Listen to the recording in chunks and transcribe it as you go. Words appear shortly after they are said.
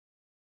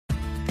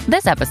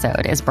This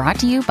episode is brought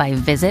to you by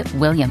Visit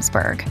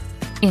Williamsburg.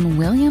 In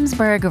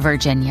Williamsburg,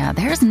 Virginia,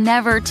 there's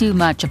never too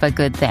much of a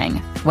good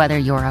thing. Whether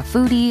you're a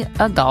foodie,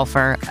 a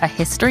golfer, a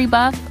history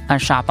buff, a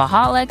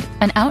shopaholic,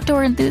 an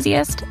outdoor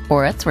enthusiast,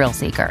 or a thrill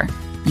seeker,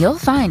 you'll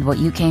find what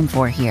you came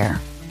for here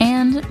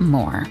and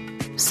more.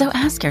 So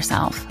ask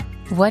yourself,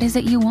 what is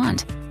it you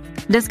want?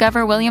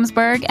 Discover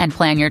Williamsburg and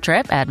plan your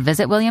trip at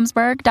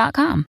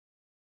visitwilliamsburg.com.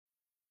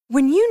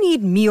 When you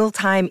need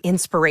mealtime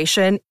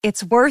inspiration,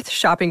 it's worth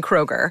shopping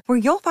Kroger, where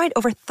you'll find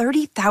over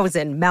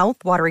 30,000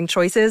 mouth-watering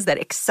choices that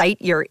excite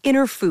your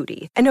inner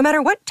foodie. And no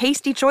matter what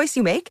tasty choice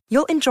you make,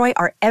 you'll enjoy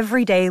our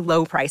everyday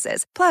low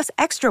prices, plus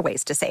extra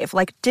ways to save,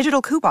 like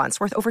digital coupons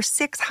worth over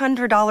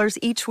 $600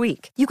 each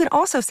week. You can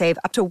also save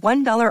up to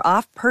 $1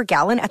 off per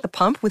gallon at the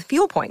pump with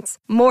fuel points.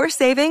 More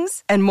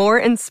savings and more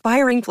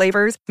inspiring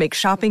flavors make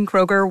shopping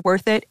Kroger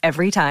worth it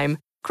every time.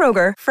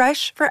 Kroger,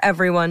 fresh for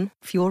everyone.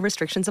 Fuel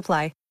restrictions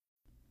apply.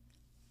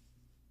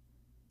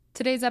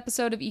 Today's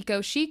episode of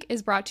Eco Chic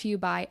is brought to you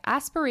by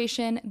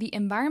Aspiration, the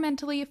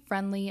environmentally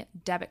friendly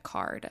debit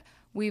card.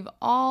 We've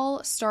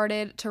all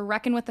started to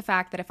reckon with the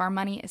fact that if our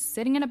money is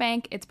sitting in a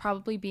bank, it's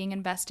probably being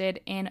invested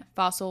in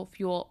fossil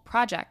fuel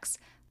projects.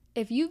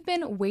 If you've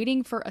been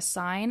waiting for a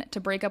sign to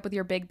break up with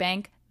your big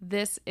bank,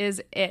 this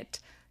is it.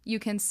 You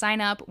can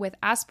sign up with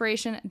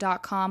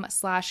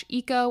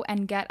aspiration.com/eco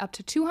and get up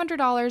to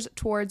 $200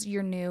 towards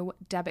your new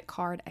debit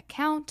card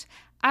account.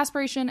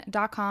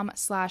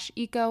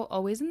 Aspiration.com/eco,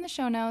 always in the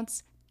show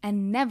notes,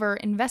 and never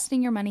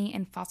investing your money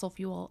in fossil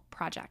fuel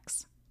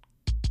projects.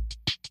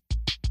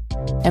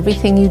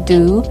 Everything you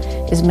do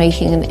is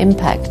making an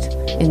impact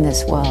in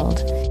this world.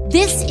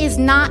 This is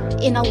not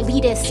an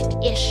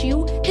elitist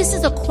issue. This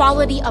is a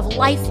quality of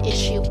life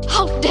issue.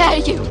 How dare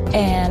you!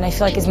 And I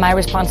feel like it's my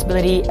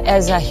responsibility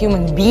as a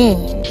human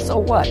being. So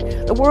what?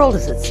 The world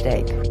is at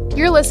stake.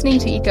 You're listening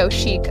to Eco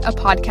Chic, a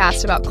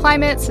podcast about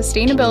climate,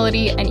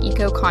 sustainability, and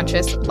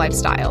eco-conscious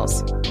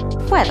lifestyles.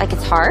 What, like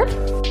it's hard?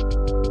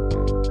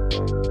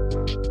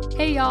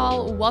 Hey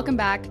y'all, welcome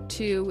back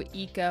to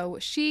Eco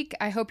Chic.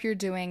 I hope you're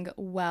doing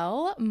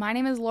well. My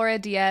name is Laura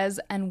Diaz,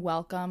 and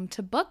welcome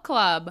to Book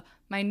Club,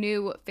 my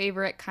new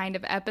favorite kind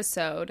of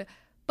episode.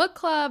 Book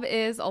Club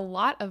is a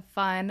lot of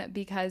fun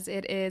because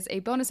it is a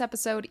bonus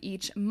episode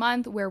each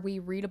month where we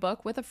read a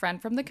book with a friend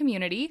from the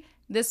community.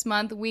 This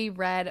month we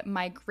read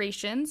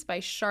Migrations by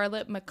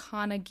Charlotte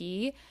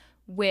McConaghy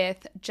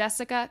with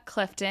Jessica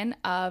Clifton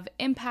of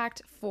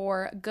Impact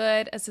for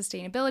Good, a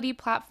sustainability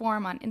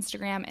platform on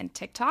Instagram and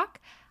TikTok.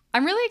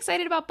 I'm really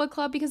excited about Book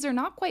Club because they're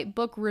not quite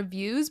book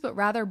reviews, but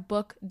rather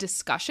book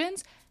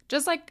discussions,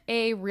 just like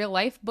a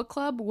real-life book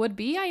club would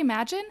be, I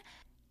imagine.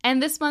 And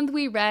this month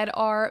we read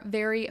our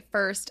very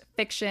first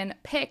fiction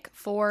pick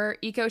for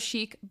Eco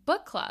Chic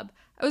Book Club.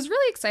 I was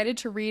really excited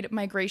to read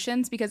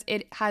Migrations because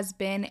it has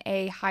been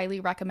a highly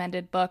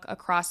recommended book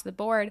across the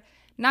board,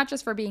 not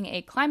just for being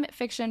a climate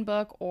fiction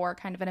book or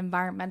kind of an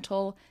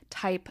environmental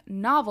type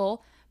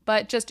novel,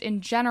 but just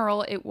in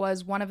general, it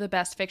was one of the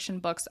best fiction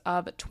books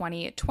of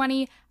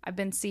 2020. I've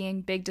been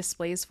seeing big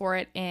displays for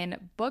it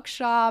in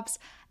bookshops,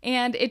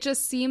 and it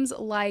just seems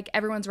like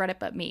everyone's read it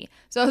but me.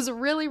 So I was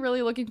really,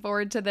 really looking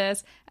forward to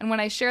this. And when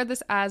I shared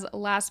this as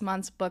last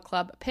month's book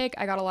club pick,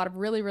 I got a lot of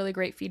really, really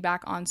great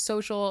feedback on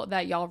social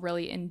that y'all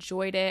really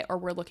enjoyed it or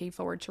were looking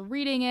forward to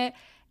reading it.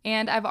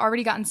 And I've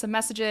already gotten some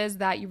messages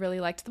that you really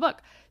liked the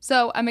book.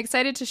 So I'm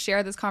excited to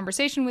share this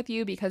conversation with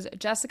you because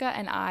Jessica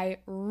and I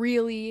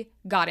really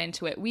got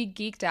into it. We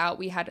geeked out.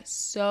 We had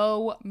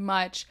so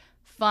much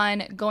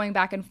fun going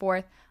back and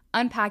forth,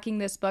 unpacking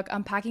this book,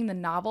 unpacking the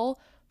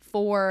novel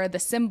for the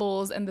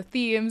symbols and the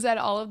themes and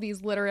all of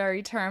these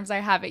literary terms I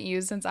haven't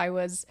used since I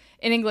was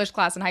in English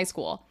class in high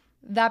school.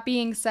 That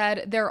being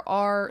said, there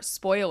are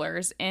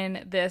spoilers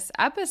in this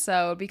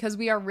episode because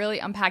we are really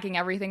unpacking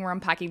everything. We're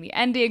unpacking the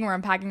ending, we're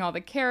unpacking all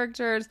the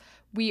characters.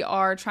 We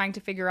are trying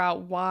to figure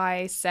out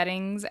why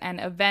settings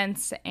and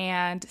events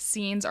and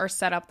scenes are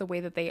set up the way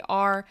that they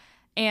are.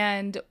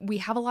 And we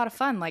have a lot of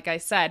fun, like I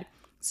said.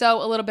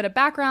 So a little bit of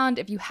background,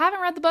 if you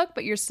haven't read the book,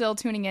 but you're still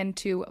tuning in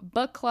to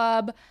Book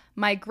Club,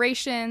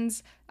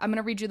 Migrations, I'm going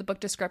to read you the book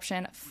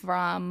description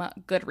from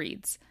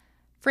Goodreads.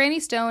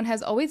 Franny Stone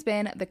has always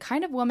been the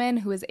kind of woman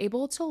who is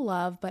able to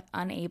love but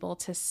unable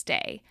to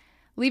stay.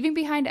 Leaving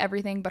behind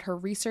everything but her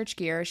research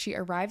gear, she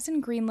arrives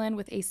in Greenland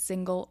with a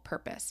single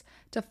purpose: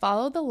 to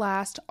follow the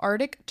last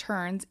Arctic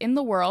terns in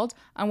the world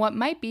on what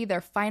might be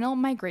their final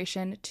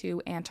migration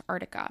to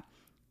Antarctica.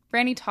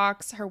 Franny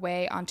talks her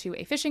way onto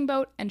a fishing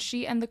boat, and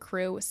she and the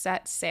crew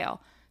set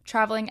sail,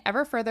 traveling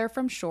ever further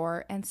from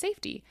shore and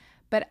safety.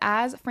 But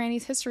as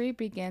Franny's history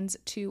begins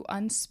to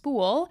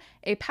unspool,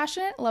 a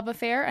passionate love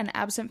affair, an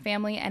absent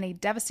family, and a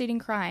devastating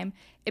crime,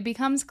 it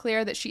becomes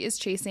clear that she is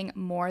chasing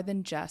more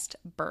than just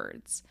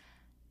birds.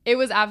 It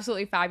was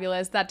absolutely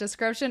fabulous. That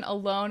description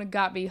alone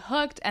got me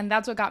hooked, and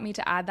that's what got me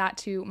to add that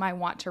to my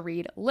want to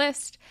read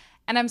list.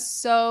 And I'm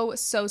so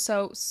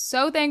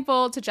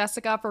thankful to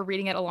Jessica for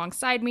reading it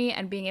alongside me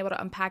and being able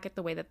to unpack it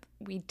the way that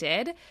we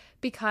did,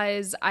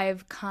 because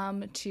I've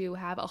come to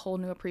have a whole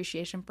new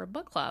appreciation for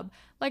book club.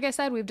 Like I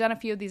said, we've done a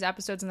few of these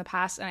episodes in the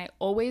past and I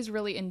always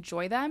really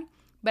enjoy them,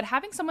 but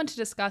having someone to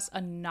discuss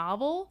a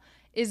novel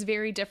is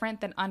very different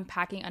than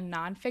unpacking a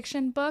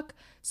nonfiction book.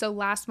 So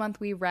last month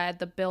we read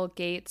the Bill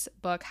Gates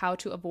book, How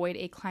to Avoid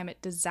a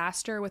Climate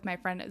Disaster, with my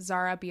friend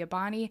Zara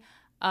Biabani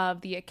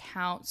of the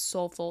account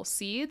Soulful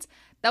Seeds.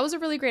 That was a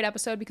really great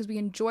episode because we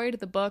enjoyed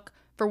the book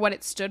for what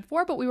it stood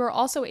for, but we were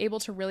also able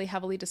to really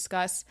heavily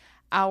discuss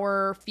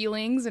our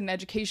feelings and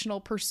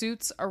educational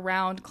pursuits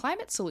around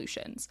climate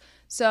solutions.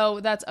 So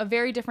that's a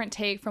very different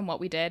take from what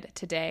we did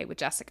today with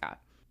Jessica.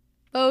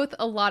 Both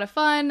a lot of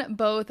fun,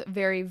 both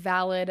very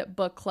valid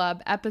book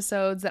club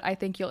episodes that I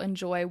think you'll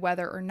enjoy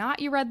whether or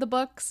not you read the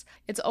books.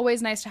 It's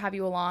always nice to have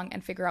you along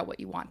and figure out what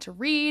you want to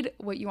read,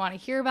 what you want to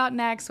hear about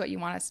next, what you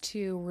want us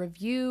to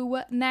review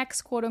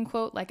next, quote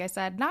unquote. Like I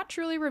said, not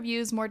truly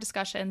reviews, more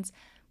discussions,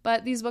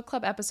 but these book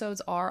club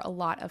episodes are a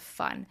lot of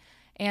fun.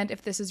 And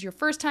if this is your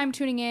first time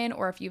tuning in,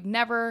 or if you've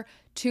never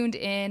tuned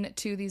in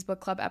to these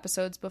book club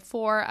episodes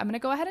before, I'm going to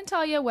go ahead and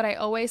tell you what I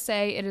always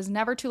say: it is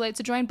never too late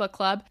to join book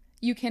club.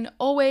 You can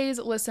always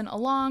listen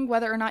along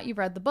whether or not you've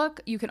read the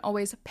book. You can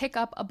always pick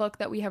up a book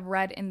that we have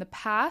read in the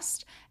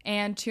past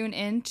and tune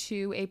in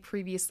to a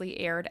previously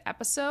aired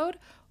episode.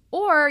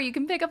 Or you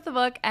can pick up the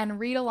book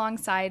and read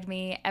alongside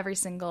me every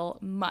single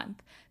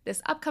month.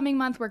 This upcoming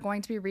month, we're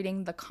going to be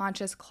reading The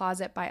Conscious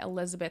Closet by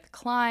Elizabeth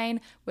Klein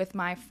with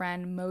my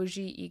friend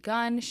Moji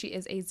Egun. She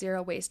is a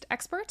zero waste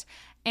expert,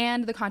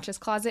 and The Conscious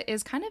Closet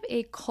is kind of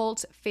a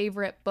cult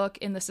favorite book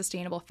in the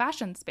sustainable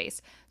fashion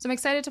space. So I'm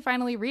excited to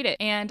finally read it,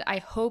 and I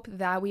hope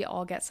that we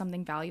all get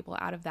something valuable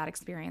out of that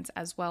experience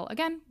as well.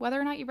 Again,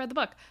 whether or not you read the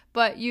book,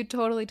 but you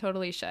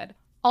totally should.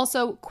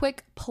 Also,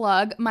 quick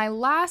plug, my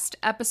last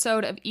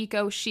episode of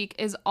Eco Chic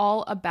is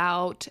all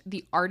about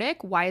the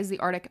Arctic. Why is the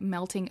Arctic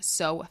melting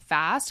so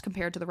fast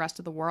compared to the rest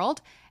of the world?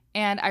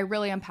 And I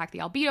really unpacked the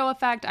albedo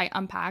effect. I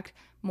unpacked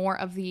more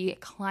of the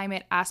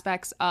climate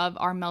aspects of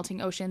our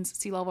melting oceans,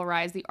 sea level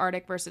rise, the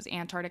Arctic versus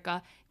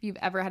Antarctica. If you've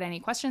ever had any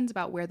questions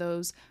about where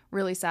those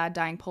really sad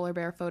dying polar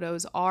bear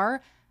photos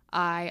are,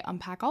 I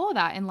unpack all of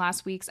that in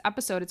last week's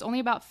episode. It's only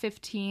about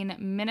 15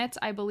 minutes,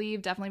 I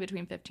believe, definitely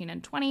between 15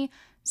 and 20.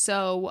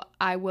 So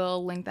I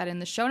will link that in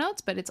the show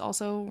notes, but it's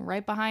also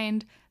right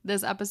behind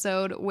this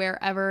episode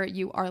wherever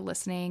you are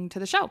listening to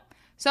the show.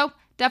 So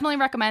definitely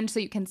recommend, so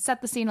you can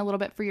set the scene a little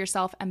bit for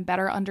yourself and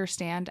better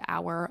understand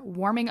our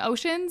warming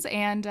oceans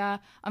and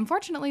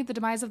unfortunately the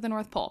demise of the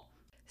North Pole.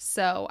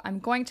 So I'm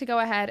going to go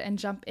ahead and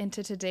jump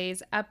into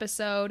today's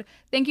episode.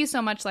 Thank you so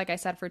much, like I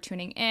said, for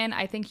tuning in.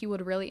 I think you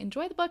would really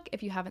enjoy the book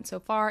if you haven't so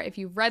far. If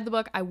you've read the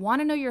book, I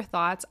want to know your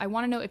thoughts. I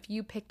want to know if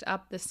you picked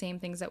up the same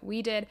things that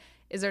we did.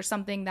 Is there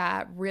something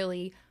that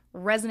really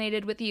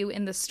resonated with you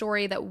in the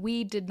story that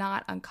we did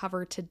not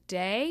uncover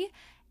today?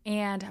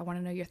 And I want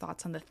to know your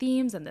thoughts on the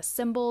themes and the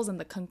symbols and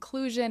the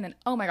conclusion. And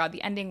oh my God,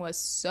 the ending was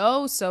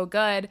so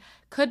good.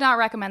 Could not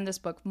recommend this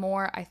book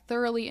more. I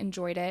thoroughly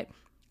enjoyed it.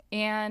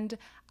 And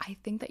I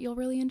think that you'll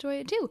really enjoy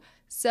it too.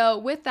 So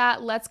with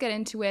that, let's get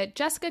into it.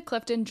 Jessica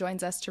Clifton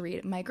joins us to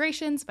read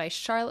Migrations by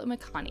Charlotte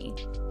McConney.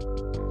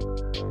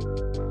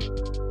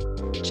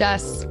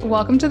 Jess,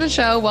 welcome to the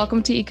show.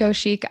 Welcome to Eco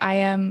Chic. I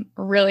am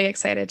really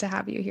excited to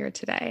have you here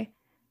today.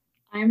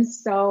 I'm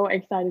so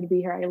excited to be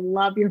here. I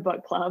love your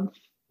book club.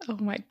 Oh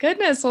my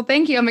goodness. Well,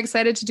 thank you. I'm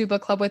excited to do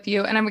book club with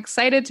you. And I'm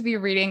excited to be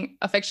reading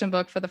a fiction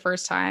book for the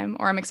first time,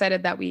 or I'm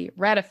excited that we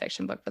read a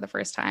fiction book for the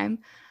first time.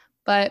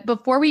 But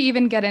before we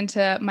even get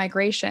into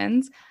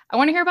Migrations, I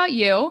want to hear about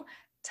you.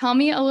 Tell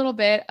me a little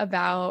bit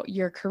about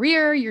your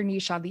career, your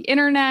niche on the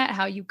internet,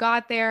 how you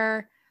got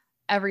there,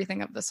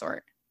 everything of the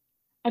sort.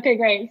 Okay,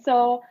 great.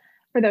 So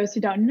for those who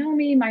don't know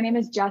me, my name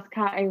is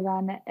Jessica. I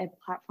run a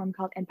platform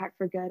called Impact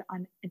for Good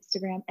on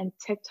Instagram and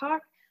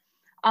TikTok.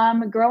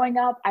 Growing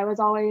up, I was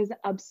always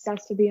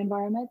obsessed with the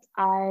environment.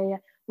 I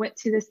went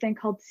to this thing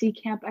called Sea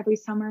Camp every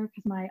summer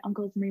because my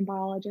uncle is a marine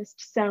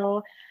biologist.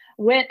 So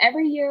went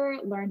every year,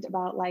 learned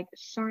about like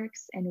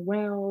sharks and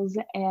whales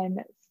and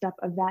stuff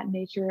of that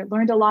nature.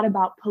 Learned a lot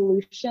about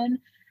pollution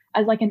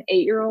as like an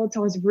 8-year-old. So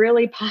I was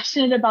really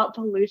passionate about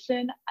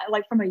pollution,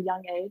 like from a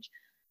young age.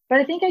 But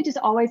I think I just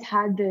always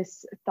had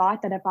this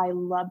thought that if I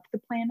loved the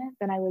planet,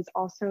 then I was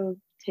also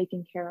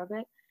taking care of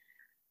it.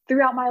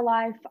 Throughout my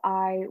life,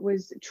 I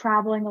was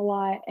traveling a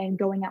lot and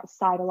going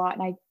outside a lot.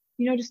 And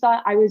I, just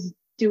thought I was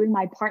doing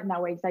my part in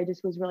that way because I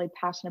just was really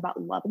passionate about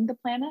loving the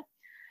planet.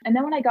 And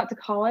then when I got to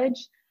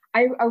college,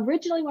 I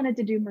originally wanted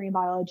to do marine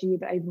biology,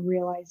 but I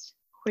realized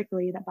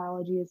quickly that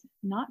biology is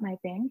not my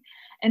thing.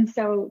 And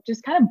so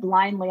just kind of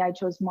blindly, I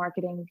chose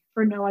marketing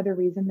for no other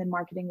reason than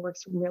marketing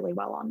works really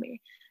well on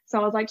me.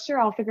 So I was like, sure,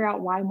 I'll figure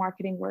out why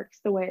marketing works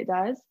the way it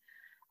does.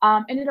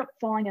 Ended up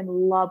falling in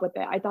love with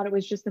it. I thought it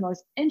was just the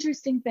most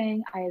interesting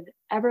thing I had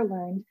ever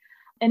learned.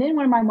 And in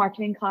one of my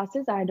marketing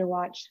classes, I had to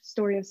watch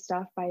Story of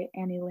Stuff by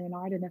Annie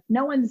Leonard. And if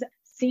no one's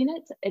seen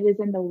it, it is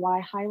in the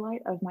Y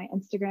highlight of my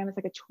Instagram. It's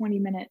like a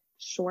 20-minute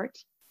short.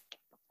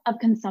 of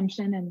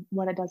consumption and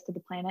what it does to the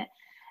planet.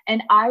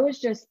 And I was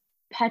just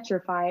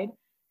petrified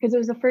because it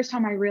was the first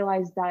time I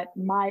realized that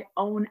my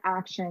own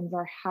actions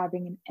are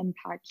having an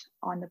impact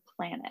on the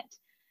planet.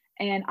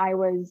 And I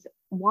was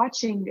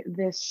watching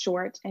this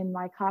short in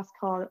my class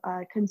called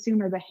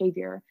Consumer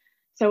Behavior.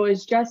 So it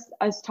was just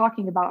us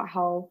talking about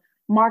how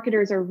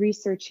marketers are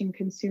researching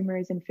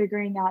consumers and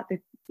figuring out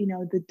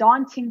the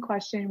daunting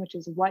question, which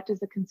is, what does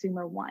the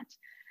consumer want?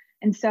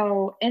 And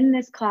so in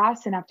this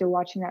class, and after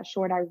watching that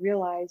short, I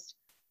realized,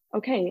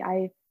 okay,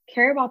 I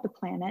care about the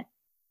planet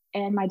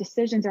and my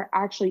decisions are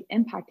actually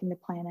impacting the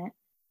planet,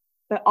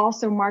 but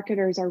also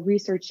marketers are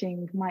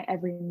researching my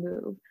every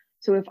move.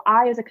 So if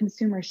I, as a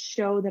consumer,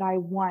 show that I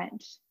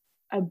want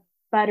a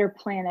better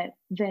planet,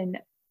 then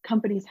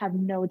companies have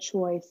no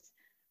choice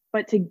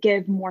but to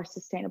give more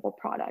sustainable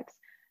products.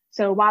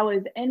 So while I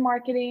was in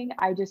marketing,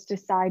 I just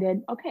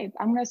decided, okay,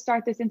 I'm going to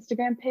start this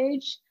Instagram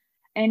page.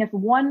 And if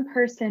one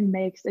person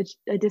makes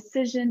a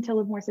decision to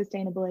live more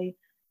sustainably,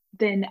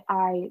 then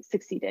I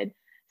succeeded.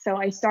 So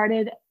I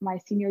started my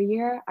senior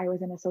year. I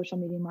was in a social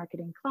media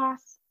marketing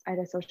class. I had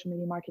a social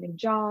media marketing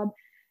job.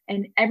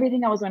 And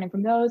everything I was learning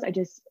from those, I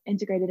just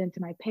integrated into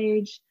my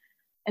page.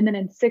 And then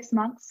in 6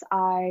 months,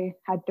 I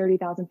had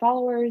 30,000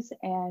 followers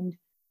and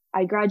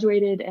I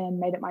graduated and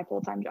made it my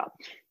full-time job.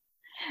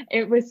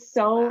 It was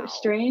so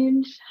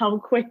strange how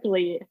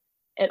quickly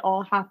it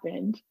all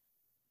happened.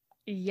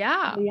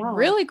 Yeah,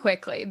 really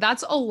quickly.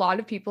 That's a lot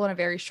of people in a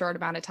very short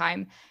amount of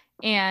time.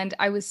 And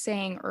I was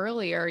saying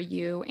earlier,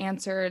 you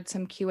answered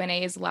some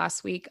Q&As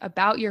last week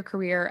about your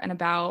career and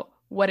about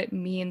what it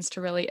means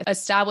to really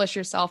establish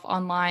yourself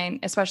online,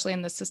 especially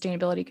in the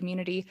sustainability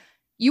community.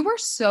 You were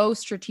so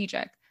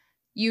strategic.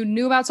 You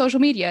knew about social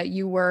media.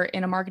 You were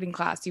in a marketing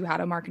class. You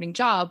had a marketing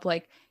job.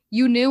 Like,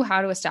 you knew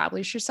how to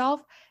establish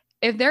yourself.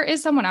 If there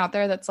is someone out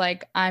there that's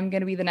like, I'm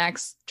going to be the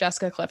next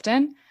Jessica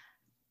Clifton,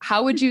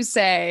 how would you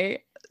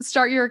say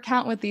start your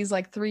account with these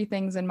like 3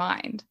 things in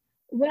mind?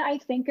 What I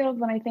think of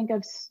when I think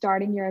of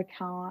starting your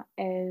account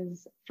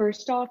is,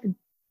 first off,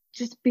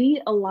 just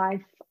be a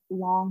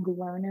lifelong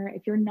learner.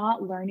 If you're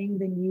not learning,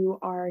 then you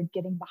are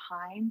getting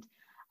behind.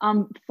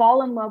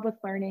 Fall in love with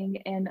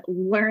learning and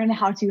learn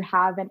how to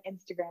have an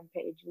Instagram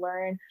page,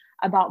 learn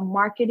about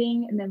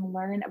marketing, and then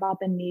learn about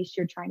the niche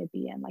you're trying to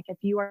be in. Like, if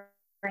you are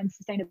in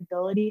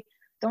sustainability,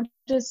 don't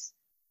just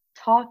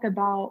talk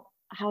about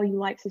how you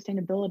like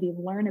sustainability,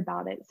 learn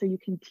about it so you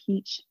can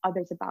teach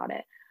others about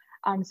it.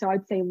 So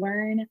I'd say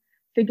learn,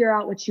 figure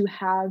out what you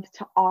have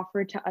to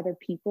offer to other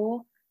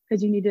people,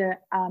 because you need to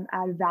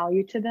add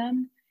value to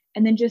them.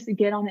 And then just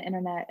get on the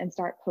internet and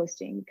start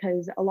posting,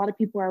 because a lot of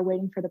people are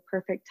waiting for the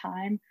perfect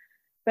time.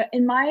 But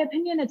in my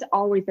opinion, it's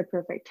always the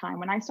perfect time.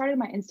 When I started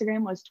my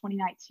Instagram was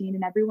 2019,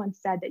 and everyone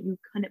said that you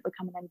couldn't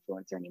become an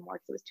influencer anymore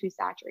because it was too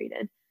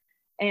saturated.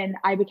 And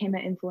I became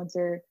an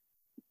influencer,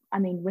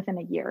 within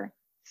a year.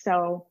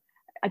 So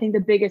I think the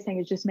biggest thing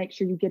is just make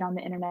sure you get on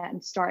the internet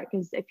and start,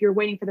 because if you're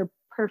waiting for the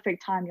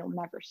perfect time, you'll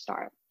never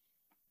start.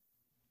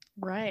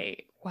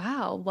 Right.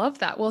 Wow. Love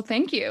that. Well,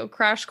 thank you.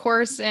 Crash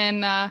course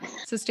in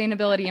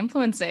sustainability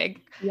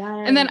influencing.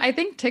 Yeah. And then I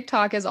think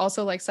TikTok is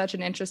also like such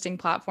an interesting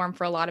platform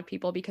for a lot of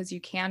people, because you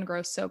can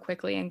grow so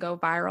quickly and go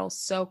viral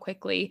so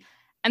quickly.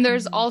 And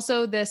there's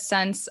also this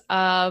sense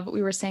of,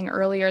 we were saying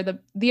earlier,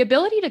 the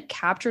ability to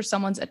capture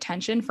someone's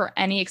attention for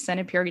any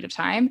extended period of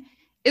time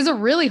is a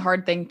really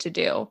hard thing to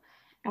do.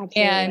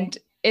 Absolutely. And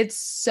it's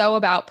so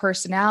about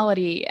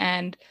personality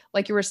and,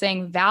 like you were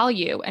saying,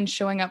 value and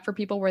showing up for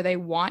people where they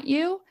want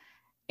you.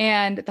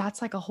 And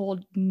that's like a whole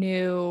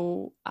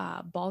new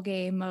ball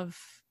game of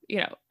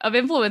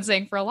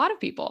influencing for a lot of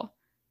people.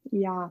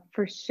 Yeah,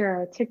 for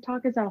sure.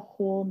 TikTok is a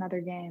whole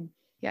nother game.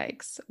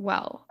 Yikes.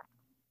 Well,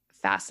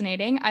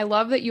 fascinating. I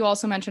love that you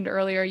also mentioned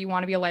earlier you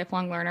want to be a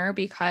lifelong learner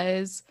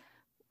because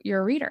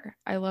you're a reader.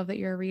 I love that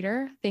you're a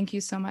reader. Thank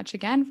you so much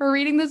again for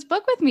reading this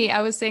book with me.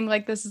 I was saying,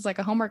 like, this is like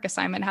a homework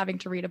assignment, having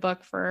to read a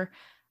book for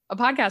a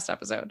podcast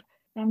episode.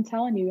 I'm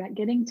telling you,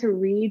 getting to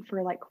read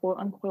for like quote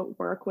unquote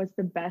work was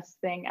the best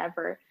thing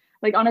ever.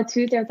 Like, on a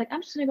Tuesday, I was like,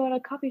 I'm just gonna go to a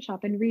coffee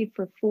shop and read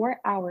for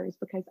 4 hours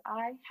because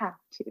I have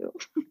to.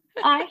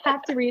 I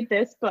have to read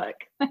this book.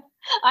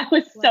 I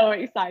was so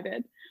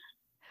excited.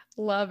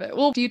 Love it.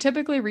 Well, do you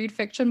typically read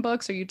fiction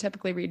books, or you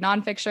typically read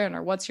nonfiction,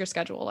 or what's your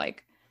schedule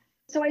like?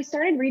 So I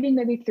started reading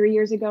maybe 3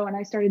 years ago, and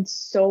I started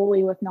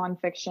solely with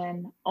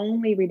nonfiction,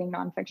 only reading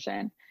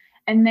nonfiction.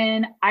 And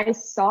then I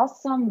saw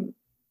some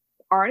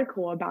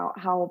article about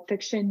how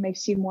fiction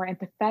makes you more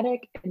empathetic,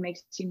 it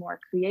makes you more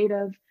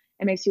creative,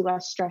 it makes you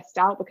less stressed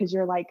out because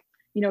you're like,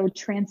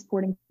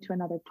 transporting to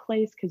another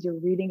place because you're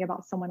reading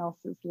about someone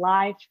else's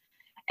life.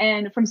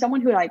 And from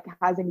someone who like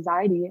has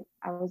anxiety,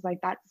 I was like,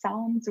 that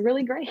sounds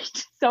really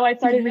great. So I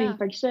started reading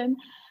fiction.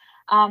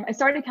 I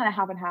started kind of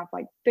half and half,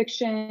 like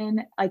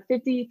fiction, like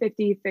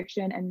 50-50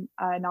 fiction and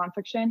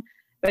nonfiction.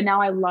 But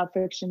now I love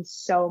fiction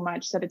so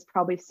much that it's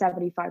probably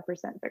 75%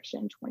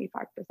 fiction, 25%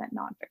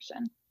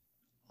 nonfiction.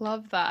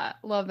 Love that.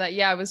 Love that.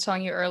 Yeah, I was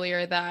telling you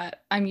earlier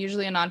that I'm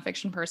usually a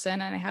nonfiction person,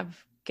 and I have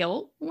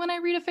guilt when I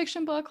read a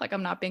fiction book, like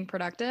I'm not being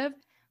productive,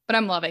 but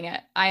I'm loving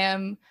it. I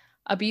am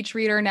a beach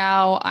reader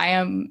now. I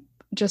am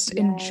just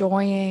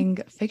enjoying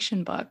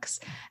fiction books.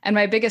 And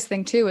my biggest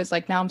thing too is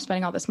like now I'm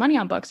spending all this money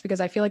on books because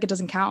I feel like it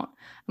doesn't count.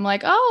 I'm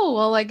like, oh,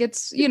 well, like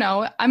it's,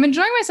 I'm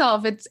enjoying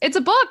myself. It's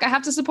a book. I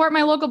have to support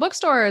my local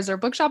bookstores or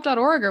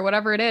bookshop.org or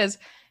whatever it is.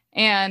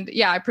 And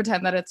I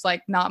pretend that it's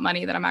like not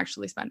money that I'm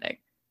actually spending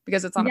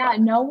because it's on a book.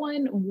 No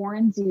one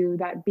warns you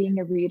that being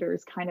a reader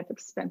is kind of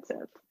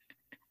expensive.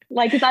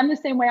 Like, cause I'm the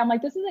same way. I'm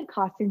like, this isn't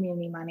costing me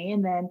any money.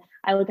 And then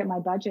I look at my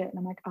budget and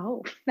I'm like,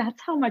 oh, that's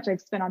how much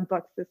I've spent on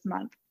books this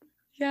month.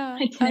 Yeah,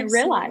 I didn't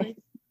realize.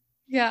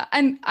 Yeah.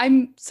 And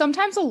I'm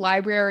sometimes a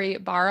library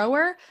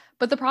borrower,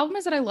 but the problem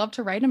is that I love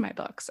to write in my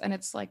books. And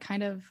it's like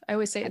I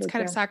always say it's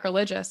kind of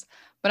sacrilegious,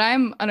 but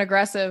I'm an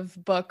aggressive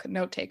book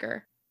note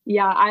taker.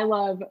 Yeah, I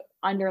love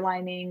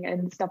underlining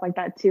and stuff like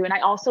that too. And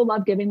I also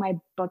love giving my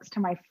books to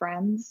my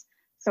friends.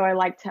 So I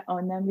like to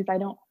own them because I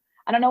don't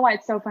know why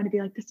it's so fun to be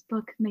like, this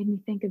book made me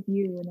think of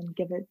you, and then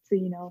give it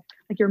to,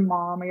 like your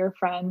mom or your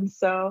friends.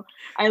 So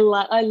I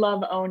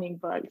love owning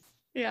books.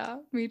 Yeah,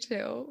 me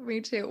too.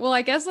 Well,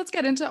 I guess let's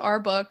get into our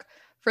book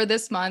for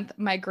this month,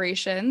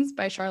 Migrations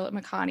by Charlotte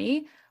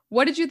McConnie.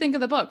 What did you think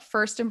of the book?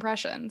 First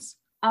impressions.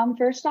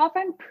 First off,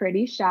 I'm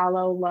pretty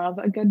shallow, love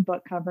a good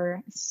book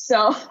cover.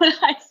 So when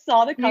I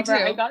saw the cover,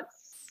 I got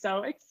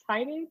so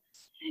excited.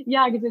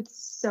 Yeah, because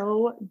it's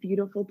so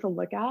beautiful to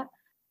look at.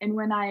 And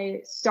when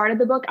I started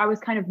the book, I was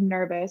kind of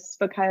nervous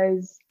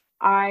because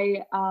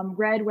I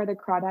read Where the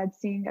Crawdads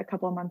Sing a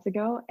couple of months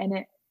ago, and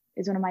it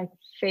is one of my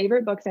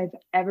favorite books I've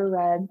ever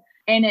read.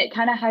 And it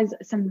kind of has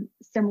some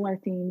similar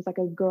themes, like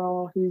a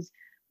girl who's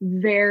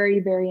very,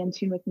 very in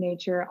tune with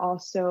nature,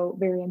 also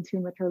very in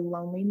tune with her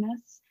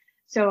loneliness.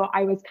 So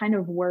I was kind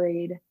of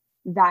worried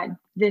that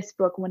this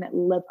book wouldn't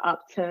live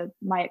up to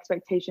my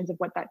expectations of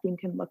what that theme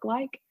can look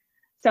like.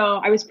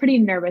 So I was pretty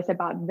nervous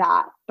about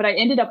that, but I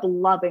ended up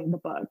loving the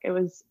book. It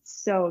was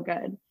so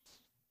good.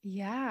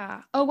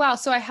 Yeah. Oh, wow.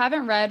 So I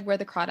haven't read Where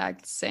the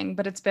Crawdads Sing,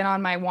 but it's been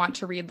on my want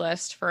to read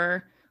list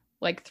for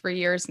like 3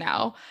 years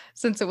now,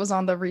 since it was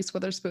on the Reese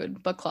Witherspoon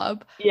book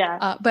club.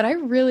 Yeah. But I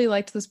really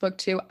liked this book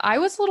too. I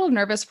was a little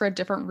nervous for a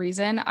different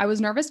reason. I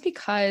was nervous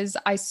because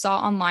I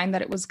saw online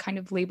that it was kind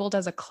of labeled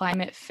as a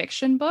climate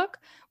fiction book,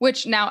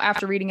 which now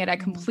after reading it, I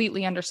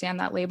completely understand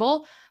that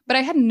label, but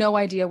I had no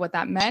idea what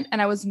that meant.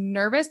 And I was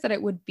nervous that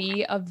it would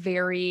be a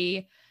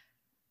very,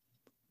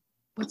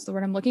 what's the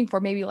word I'm looking for?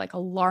 Maybe like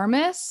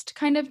alarmist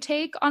kind of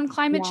take on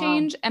climate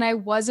change. And I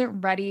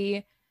wasn't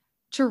ready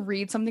to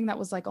read something that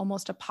was like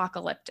almost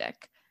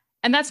apocalyptic.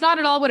 And that's not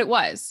at all what it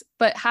was.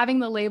 But having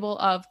the label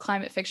of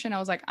climate fiction, I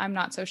was like, I'm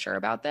not so sure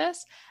about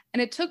this.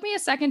 And it took me a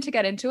second to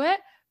get into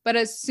it. But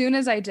as soon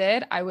as I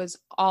did, I was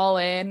all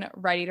in,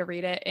 ready to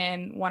read it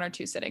in 1 or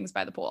 2 sittings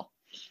by the pool.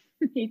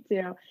 Me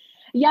too.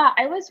 Yeah,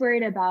 I was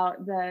worried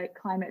about the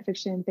climate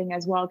fiction thing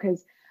as well,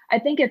 because I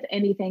think if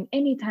anything,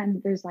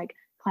 anytime there's like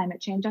climate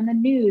change on the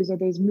news or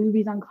there's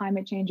movies on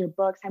climate change or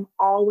books, I'm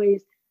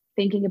always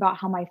thinking about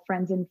how my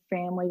friends and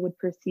family would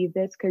perceive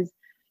this. Because,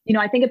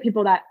 I think of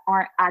people that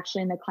aren't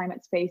actually in the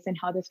climate space and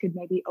how this could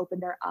maybe open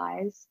their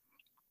eyes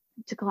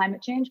to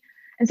climate change.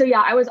 And so,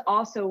 I was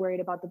also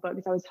worried about the book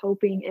because I was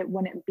hoping it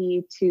wouldn't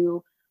be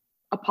too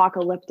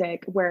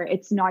apocalyptic where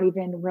it's not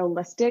even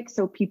realistic.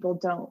 So people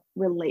don't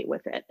relate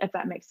with it, if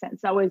that makes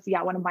sense. That was,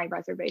 one of my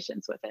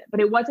reservations with it, but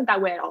it wasn't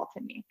that way at all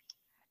to me.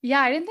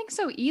 Yeah, I didn't think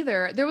so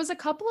either. There was a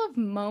couple of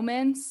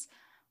moments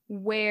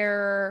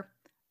where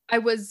I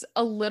was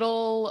a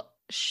little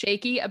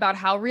shaky about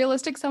how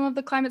realistic some of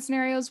the climate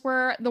scenarios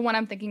were. The one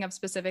I'm thinking of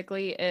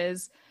specifically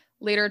is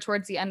later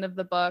towards the end of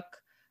the book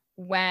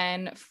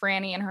when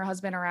Franny and her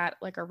husband are at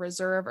like a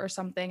reserve or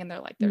something. And they're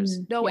like, there's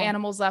no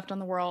animals left on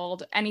the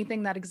world.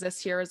 Anything that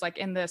exists here is like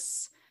in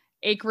this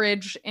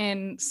acreage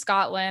in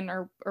Scotland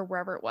or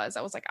wherever it was.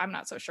 I was like, I'm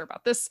not so sure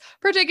about this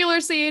particular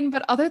scene.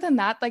 But other than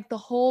that, like the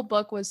whole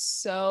book was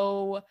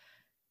so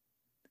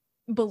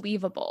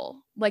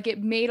believable. Like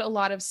it made a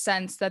lot of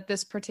sense that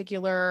this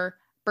particular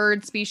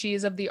bird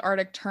species of the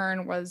Arctic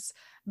tern was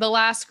the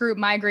last group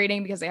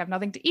migrating because they have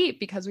nothing to eat,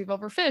 because we've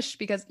overfished,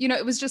 because,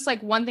 it was just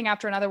like one thing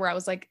after another where I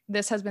was like,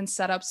 this has been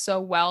set up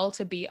so well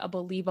to be a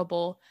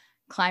believable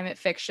climate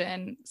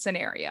fiction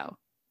scenario.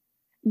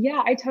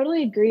 Yeah, I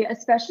totally agree,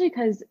 especially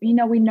because, we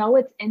know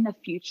it's in the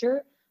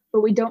future,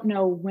 but we don't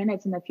know when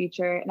it's in the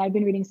future. And I've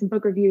been reading some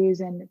book reviews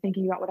and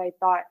thinking about what I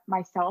thought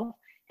myself.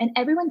 And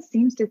everyone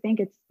seems to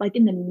think it's like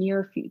in the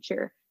near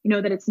future,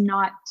 that it's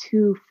not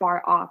too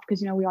far off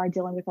because, we are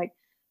dealing with like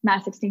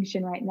mass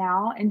extinction right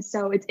now. And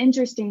so it's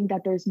interesting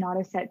that there's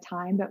not a set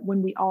time, but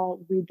when we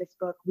all read this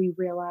book, we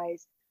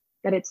realize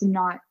that it's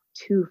not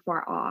too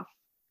far off,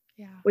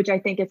 which I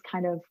think is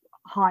kind of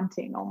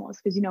haunting almost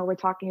because, we're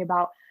talking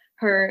about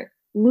her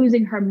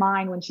losing her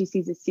mind when she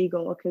sees a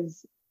seagull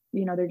because,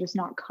 they're just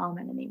not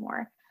common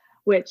anymore,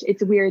 which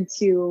it's weird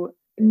to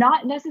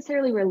not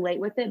necessarily relate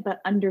with it,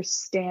 but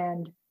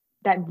understand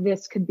that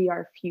this could be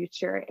our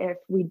future if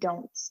we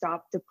don't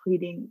stop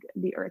depleting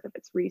the earth of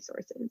its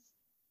resources.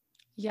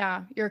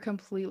 Yeah, you're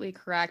completely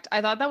correct.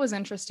 I thought that was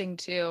interesting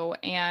too.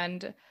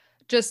 And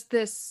just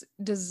this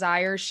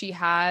desire she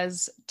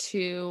has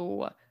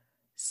to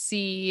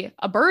see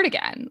a bird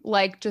again.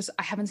 Like, just,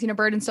 I haven't seen a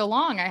bird in so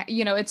long.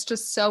 It's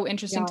just so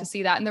interesting to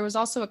see that. And there was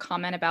also a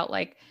comment about,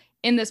 like,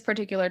 in this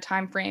particular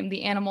time frame,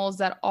 the animals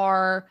that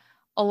are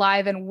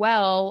alive and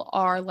well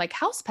are like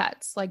house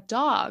pets, like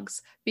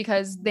dogs,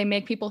 because they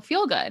make people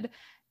feel good.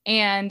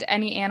 And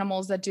any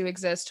animals that do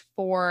exist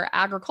for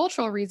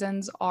agricultural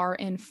reasons are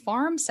in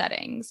farm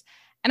settings.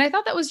 And I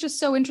thought that was just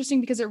so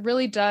interesting because it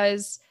really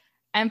does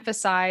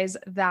emphasize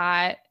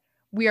that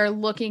we are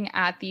looking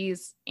at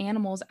these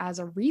animals as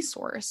a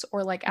resource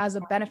or like as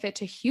a benefit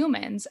to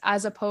humans,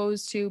 as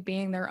opposed to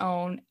being their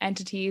own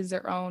entities,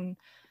 their own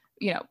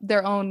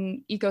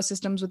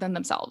ecosystems within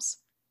themselves.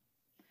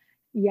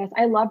 Yes,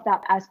 I love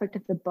that aspect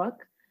of the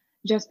book,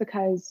 just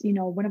because,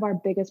 one of our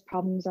biggest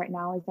problems right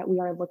now is that we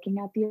are looking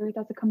at the earth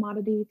as a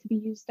commodity to be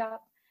used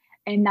up.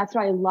 And that's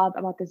what I love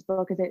about this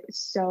book, is it's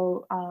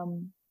so,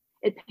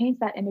 it paints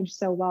that image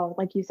so well.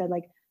 Like you said,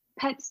 like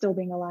pets still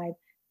being alive,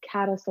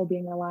 cattle still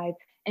being alive,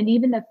 and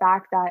even the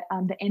fact that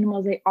the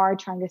animals they are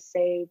trying to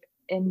save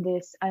in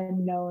this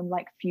unknown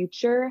like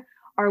future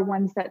are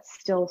ones that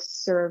still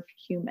serve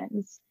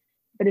humans.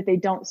 But if they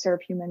don't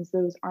serve humans,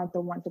 those aren't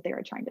the ones that they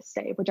are trying to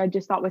save, which I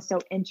just thought was so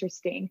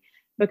interesting,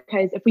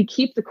 because if we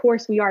keep the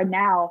course we are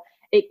now,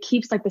 it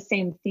keeps like the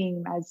same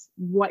theme as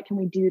what can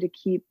we do to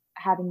keep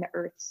having the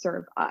earth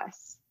serve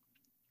us,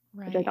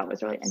 right? Which I thought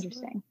was really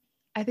interesting.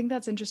 I think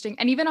that's interesting.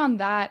 And even on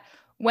that,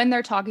 when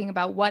they're talking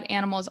about what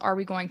animals are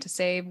we going to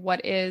save,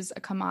 what is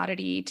a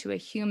commodity to a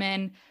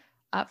human,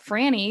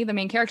 Franny, the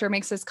main character,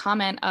 makes this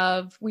comment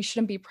of we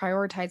shouldn't be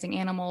prioritizing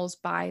animals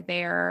by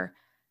their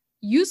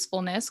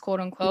usefulness, quote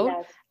unquote.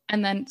 Yes.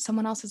 And then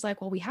someone else is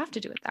like, well, we have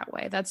to do it that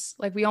way. That's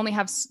like,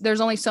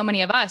 there's only so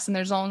many of us and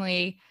there's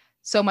only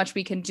so much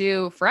we can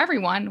do for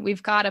everyone.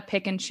 We've got to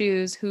pick and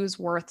choose who's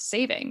worth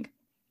saving.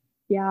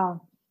 Yeah.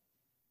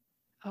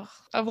 Oh,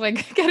 I'm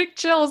like getting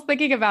chills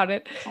thinking about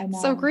it.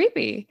 So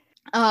creepy.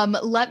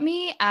 Let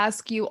me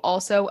ask you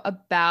also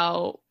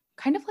about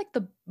kind of like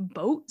the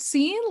boat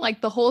scene,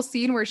 like the whole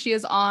scene where she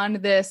is on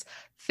this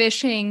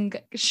fishing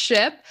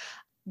ship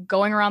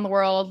going around the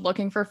world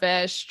looking for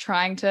fish,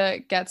 trying to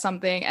get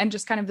something, and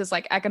just kind of this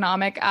like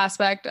economic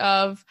aspect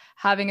of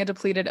having a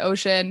depleted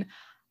ocean.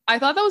 I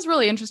thought that was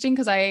really interesting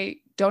because I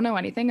don't know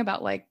anything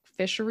about like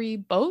fishery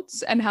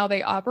boats and how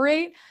they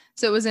operate.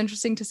 So it was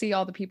interesting to see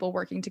all the people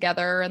working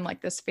together and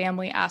like this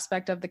family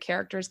aspect of the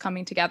characters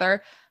coming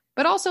together,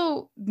 but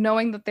also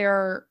knowing that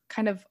they're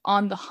kind of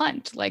on the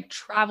hunt, like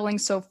traveling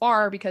so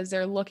far because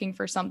they're looking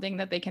for something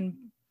that they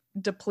can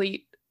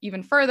deplete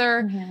even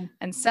further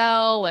and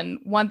sell. And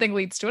one thing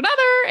leads to another.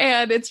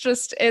 And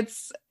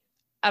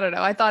I don't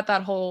know. I thought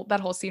that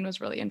whole scene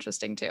was really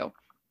interesting too.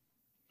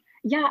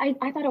 Yeah, I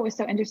thought it was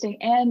so interesting.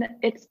 And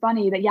it's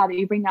funny that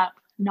you bring up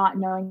not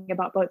knowing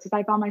about boats, because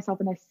I found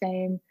myself in the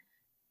same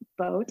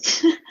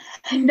boat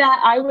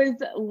that I was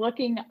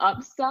looking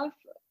up stuff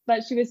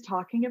that she was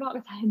talking about,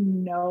 because I had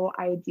no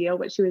idea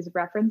what she was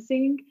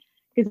referencing,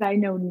 because I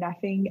know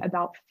nothing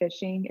about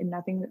fishing and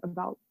nothing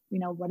about,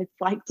 what it's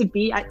like to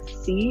be at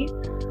sea.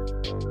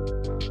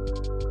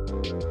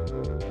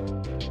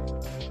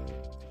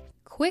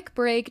 Quick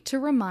break to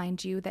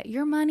remind you that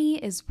your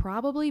money is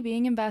probably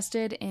being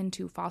invested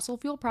into fossil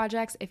fuel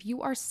projects if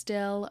you are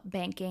still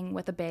banking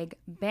with a big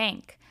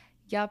bank.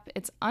 Yup,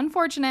 it's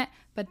unfortunate,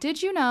 but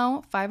did you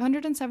know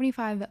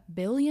 $575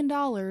 billion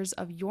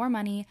of your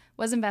money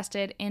was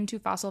invested into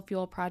fossil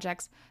fuel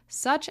projects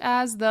such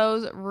as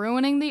those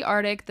ruining the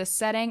Arctic, the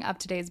setting of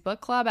today's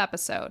book club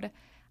episode?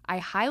 I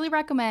highly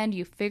recommend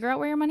you figure out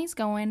where your money's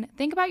going,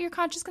 think about your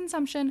conscious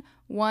consumption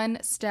one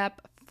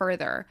step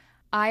further.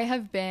 I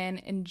have been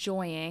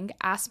enjoying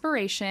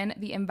Aspiration,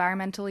 the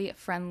environmentally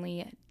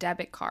friendly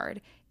debit card.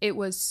 It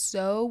was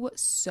so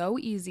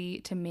easy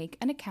to make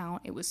an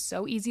account. It was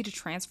so easy to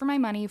transfer my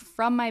money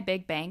from my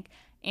big bank.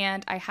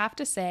 And I have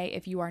to say,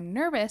 if you are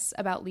nervous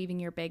about leaving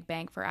your big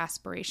bank for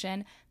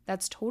Aspiration,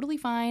 that's totally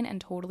fine and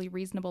totally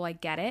reasonable. I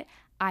get it.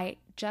 I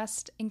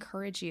just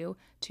encourage you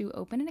to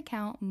open an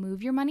account,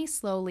 move your money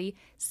slowly,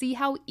 see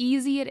how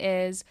easy it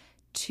is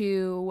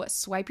to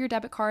swipe your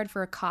debit card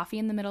for a coffee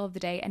in the middle of the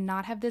day and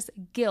not have this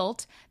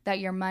guilt that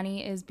your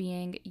money is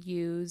being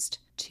used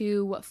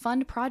to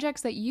fund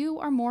projects that you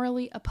are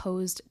morally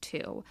opposed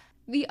to.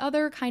 The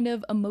other kind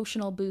of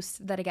emotional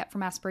boost that I get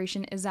from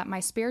Aspiration is that my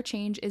spare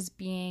change is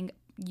being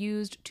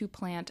used to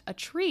plant a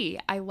tree.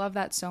 I love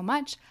that so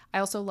much. I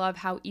also love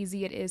how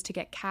easy it is to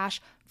get cash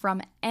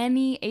from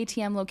any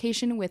ATM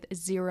location with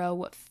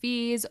zero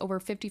fees, over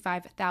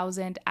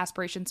 55,000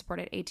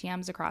 Aspiration-supported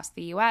ATMs across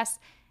the US.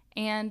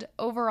 And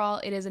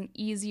overall, it is an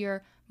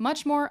easier,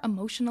 much more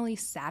emotionally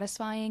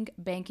satisfying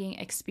banking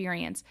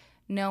experience,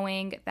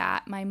 knowing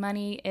that my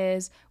money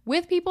is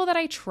with people that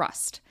I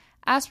trust.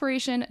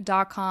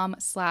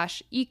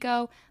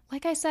 Aspiration.com/eco.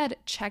 Like I said,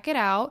 check it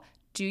out,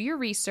 do your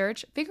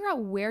research, figure out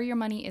where your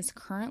money is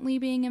currently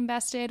being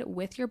invested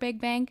with your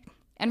big bank,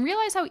 and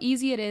realize how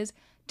easy it is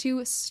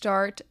to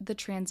start the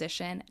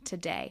transition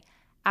today.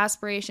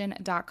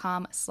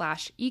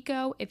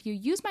 Aspiration.com/eco. If you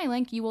use my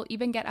link, you will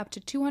even get up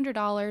to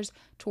 $200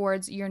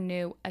 towards your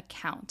new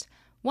account.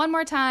 One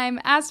more time,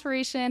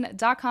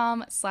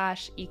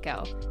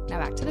 aspiration.com/eco. Now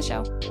back to the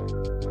show.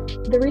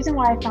 The reason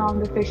why I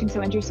found the fishing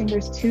so interesting,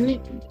 there's two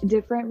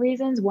different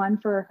reasons. One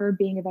for her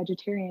being a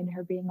vegetarian,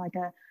 her being like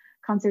a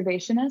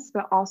conservationist,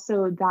 but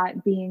also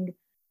that being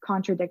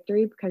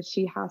contradictory because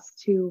she has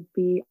to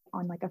be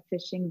on like a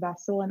fishing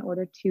vessel in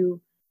order to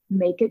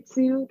make it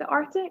to the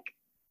Arctic.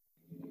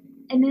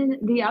 And then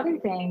the other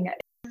thing, I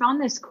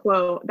found this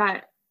quote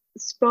that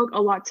spoke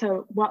a lot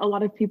to what a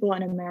lot of people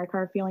in America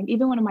are feeling.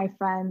 Even one of my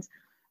friends,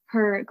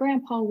 her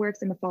grandpa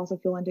works in the fossil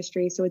fuel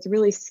industry, so it's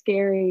really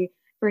scary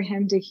for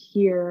him to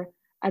hear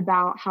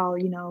about how,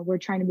 you know, we're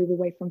trying to move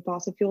away from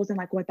fossil fuels and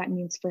like what that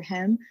means for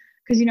him.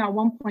 Because, you know, at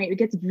one point it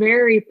gets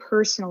very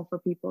personal for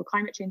people.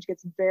 Climate change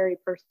gets very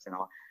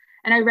personal.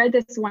 And I read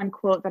this one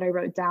quote that I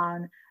wrote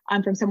down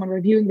from someone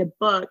reviewing the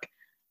book.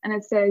 And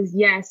it says,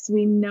 yes,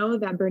 we know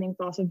that burning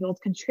fossil fuels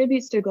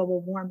contributes to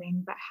global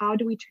warming, but how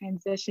do we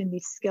transition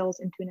these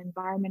skills into an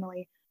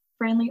environmentally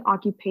friendly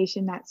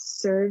occupation that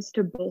serves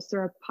to bolster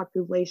our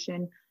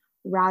population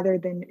rather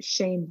than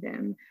shame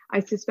them? I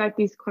suspect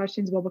these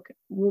questions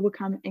will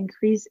become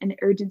increased in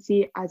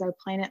urgency as our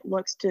planet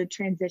looks to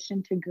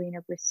transition to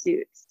greener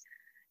pursuits.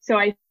 So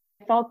I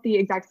felt the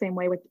exact same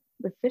way with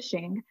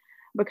fishing,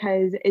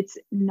 because it's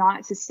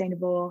not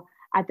sustainable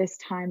at this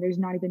time. There's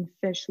not even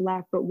fish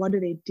left, but what do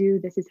they do?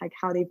 This is like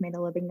how they've made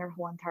a living their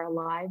whole entire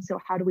lives. So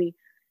how do we,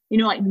 you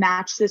know, like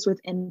match this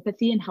with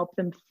empathy and help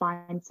them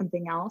find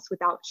something else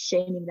without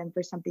shaming them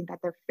for something that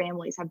their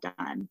families have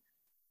done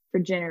for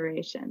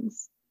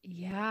generations?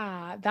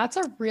 Yeah, that's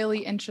a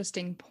really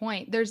interesting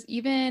point. There's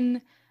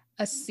even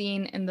a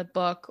scene in the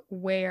book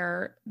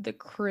where the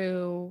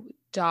crew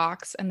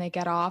docks and they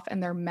get off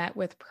and they're met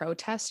with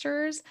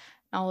protesters.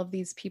 All of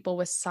these people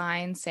with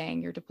signs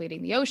saying you're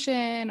depleting the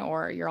ocean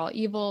or you're all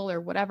evil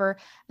or whatever.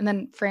 And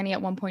then Franny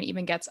at one point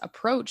even gets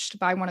approached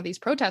by one of these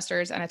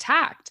protesters and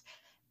attacked.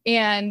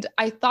 And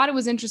I thought it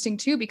was interesting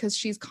too, because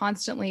she's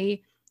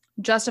constantly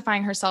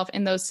justifying herself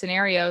in those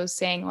scenarios,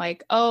 saying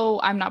like, oh,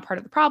 I'm not part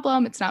of the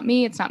problem. It's not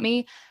me. It's not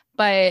me.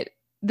 But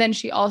then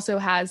she also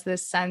has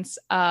this sense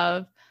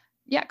of,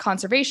 yeah,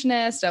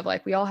 conservationist, of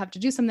like, we all have to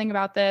do something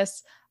about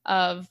this,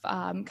 of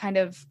kind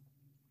of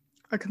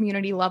a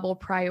community level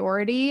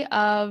priority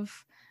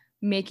of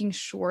making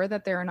sure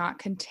that they're not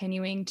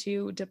continuing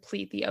to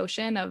deplete the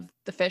ocean of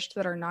the fish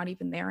that are not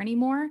even there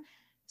anymore.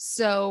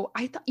 So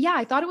I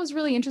thought it was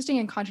really interesting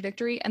and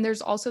contradictory. And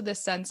there's also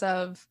this sense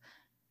of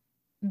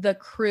the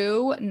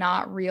crew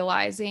not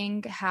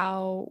realizing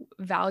how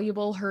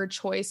valuable her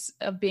choice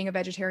of being a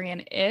vegetarian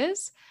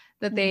is,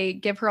 that they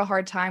give her a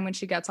hard time when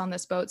she gets on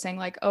this boat saying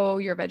like, oh,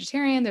 you're a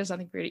vegetarian, there's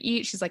nothing for you to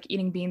eat. She's like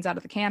eating beans out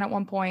of the can at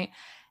one point.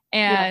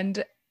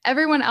 And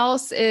everyone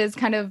else is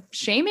kind of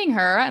shaming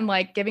her and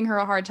like giving her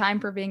a hard time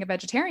for being a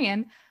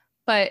vegetarian.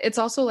 But it's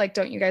also like,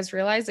 don't you guys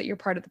realize that you're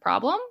part of the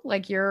problem?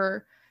 Like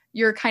you're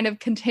kind of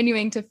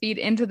continuing to feed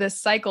into this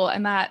cycle,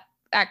 and that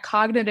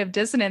cognitive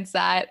dissonance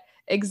that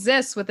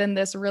exists within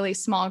this really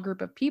small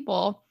group of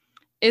people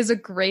is a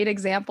great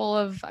example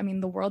of, I mean,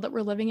 the world that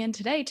we're living in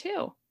today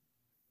too.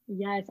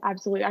 Yes,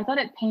 absolutely. I thought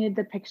it painted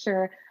the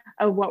picture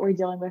of what we're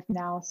dealing with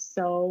now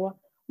so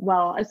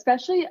well,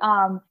 especially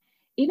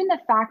even the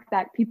fact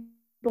that people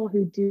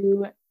who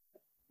do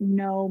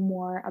know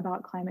more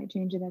about climate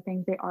change and the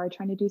things they are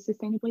trying to do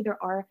sustainably,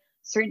 there are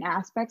certain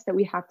aspects that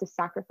we have to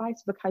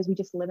sacrifice because we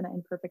just live in an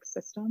imperfect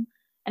system.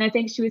 And I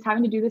think she was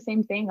having to do the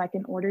same thing, like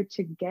in order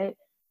to get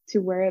to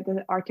where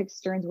the Arctic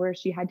Sterns were,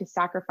 she had to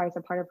sacrifice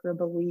a part of her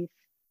belief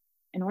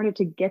in order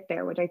to get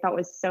there, which I thought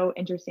was so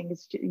interesting.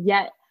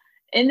 Yet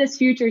in this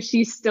future,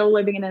 she's still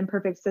living in an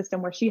imperfect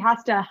system where she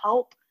has to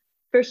help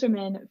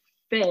fishermen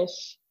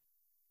fish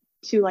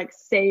to like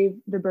save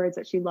the birds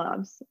that she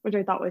loves, which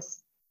I thought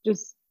was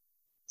just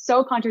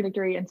so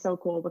contradictory and so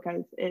cool,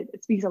 because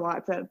it speaks a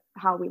lot to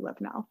how we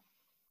live now.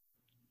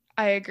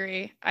 I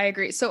agree.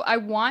 So I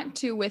want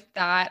to, with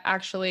that,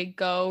 actually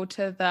go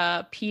to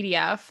the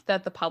PDF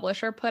that the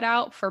publisher put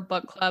out for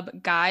book club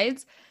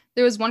guides.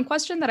 There was one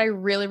question that I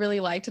really, really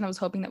liked, and I was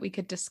hoping that we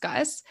could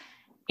discuss.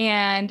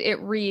 And it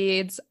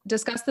reads,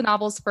 discuss the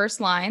novel's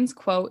first lines,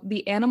 quote,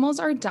 "The animals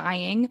are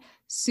dying.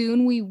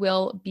 Soon we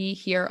will be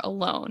here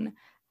alone.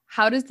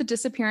 How does the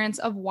disappearance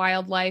of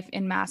wildlife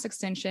in mass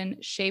extinction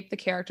shape the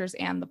characters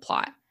and the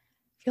plot?"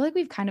 I feel like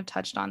we've kind of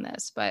touched on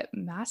this, but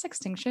mass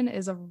extinction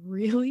is a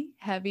really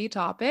heavy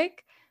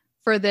topic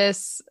for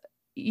this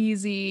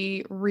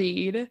easy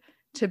read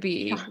to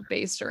be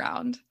based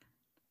around.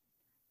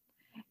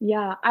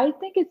 Yeah, I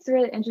think it's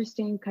really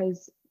interesting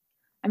because,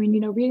 I mean, you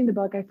know, reading the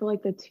book, I feel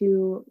like the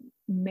two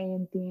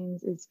main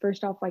themes is,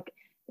 first off, like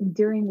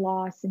enduring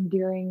loss,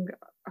 enduring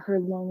her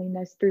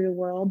loneliness through the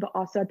world, but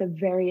also at the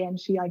very end,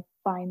 she like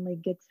finally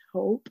gets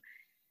hope.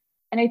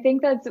 And I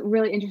think that's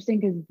really interesting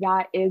because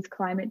that is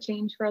climate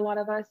change for a lot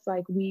of us.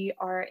 Like we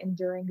are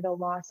enduring the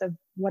loss of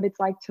what it's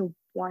like to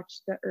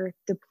watch the earth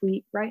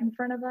deplete right in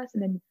front of us,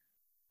 and then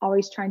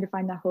always trying to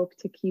find the hope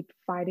to keep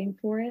fighting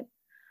for it.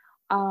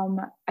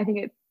 I think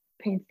it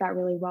paints that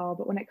really well.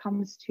 But when it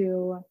comes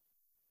to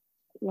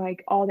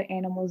like all the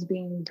animals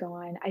being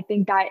gone, I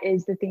think that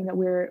is the thing that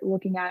we're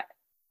looking at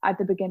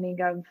the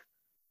beginning of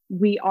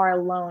we are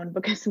alone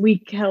because we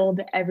killed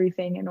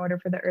everything in order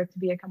for the earth to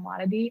be a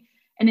commodity,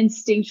 and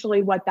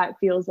instinctually what that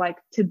feels like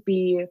to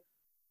be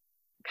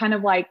kind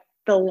of like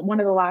one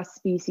of the last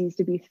species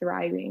to be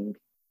thriving,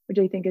 which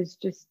I think is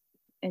just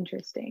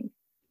interesting.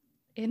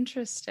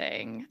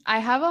 Interesting. I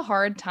have a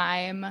hard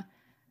time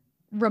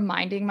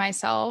reminding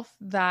myself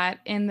that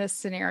in this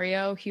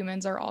scenario,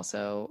 humans are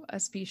also a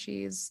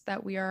species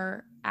that we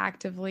are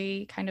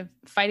actively kind of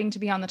fighting to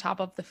be on the top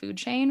of the food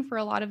chain for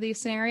a lot of these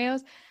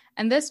scenarios.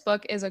 And this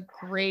book is a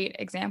great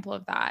example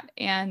of that.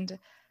 And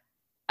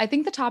I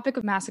think the topic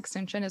of mass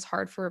extinction is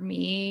hard for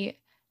me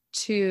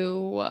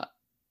to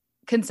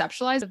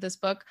conceptualize of this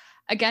book,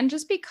 again,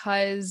 just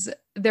because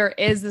there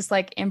is this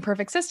like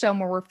imperfect system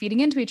where we're feeding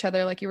into each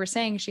other. Like you were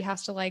saying, she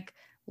has to like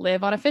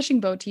live on a fishing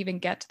boat to even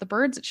get to the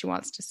birds that she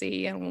wants to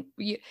see. And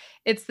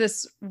it's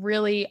this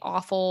really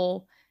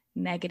awful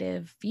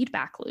negative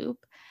feedback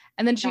loop.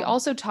 And then she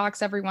also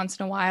talks every once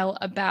in a while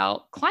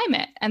about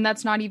climate. And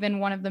that's not even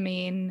one of the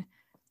main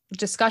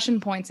discussion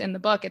points in the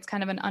book. It's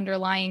kind of an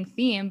underlying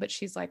theme, but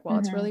she's like, well,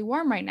 it's really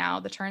warm right now.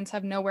 The terns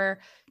have nowhere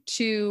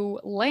to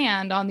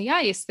land on the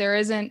ice. There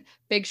isn't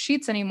big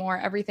sheets anymore.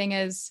 Everything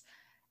is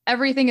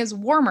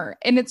warmer.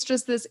 And it's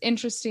just this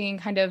interesting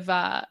kind of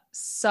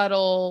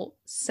subtle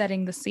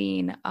setting the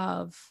scene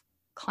of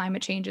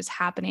climate change is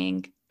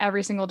happening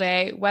every single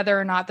day, whether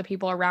or not the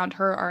people around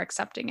her are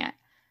accepting it.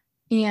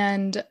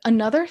 And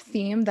another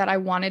theme that I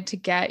wanted to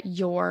get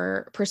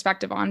your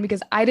perspective on,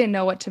 because I didn't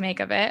know what to make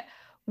of it,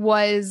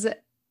 was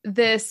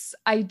this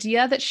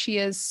idea that she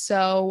is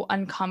so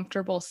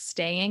uncomfortable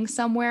staying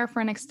somewhere for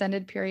an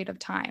extended period of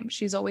time.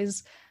 She's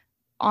always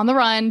on the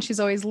run. She's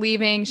always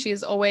leaving.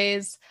 She's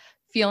always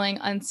feeling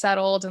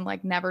unsettled and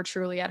like never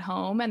truly at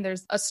home. And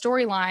there's a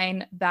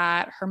storyline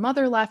that her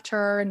mother left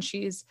her and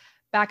she's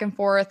back and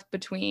forth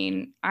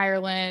between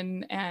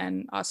Ireland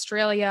and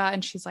Australia.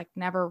 And she's like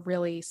never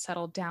really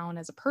settled down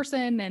as a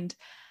person. And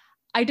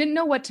I didn't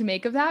know what to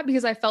make of that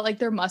because I felt like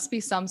there must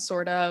be some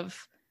sort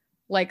of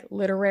like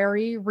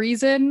literary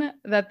reason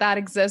that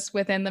exists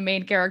within the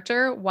main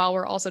character while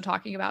we're also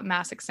talking about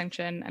mass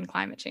extinction and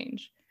climate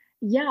change.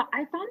 Yeah, I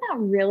found that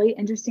really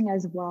interesting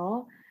as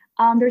well.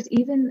 There's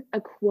even a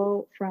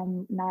quote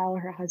from Niall,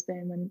 her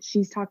husband, when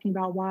she's talking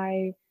about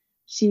why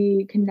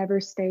she can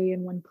never stay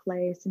in one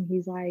place. And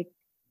he's like,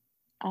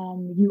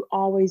 you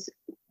always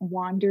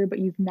wander, but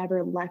you've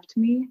never left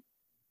me.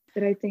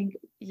 But I think,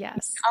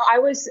 yes,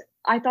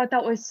 I thought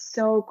that was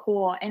so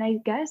cool. And I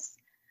guess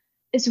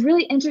it's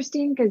really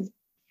interesting because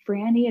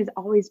Franny is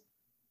always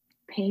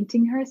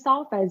painting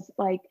herself as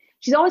like,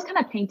 she's always kind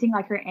of painting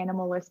like her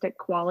animalistic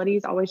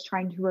qualities, always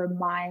trying to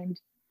remind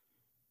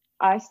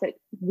us that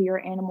we are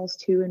animals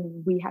too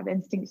and we have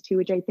instincts too,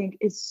 which I think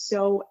is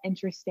so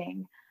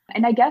interesting.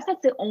 And I guess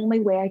that's the only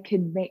way I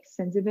could make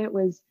sense of it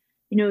was,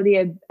 you know,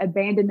 the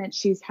abandonment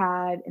she's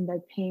had and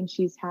the pain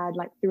she's had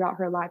like throughout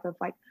her life of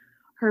like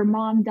her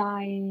mom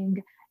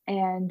dying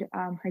and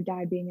her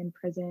dad being in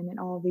prison and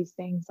all of these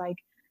things. Like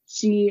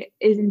she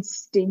is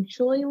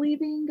instinctually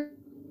leaving,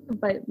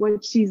 but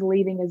what she's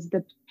leaving is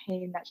the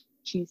pain that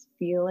she's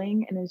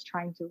feeling and is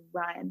trying to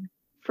run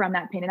from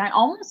that pain. And I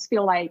almost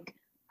feel like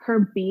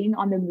her being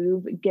on the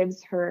move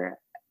gives her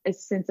a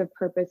sense of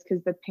purpose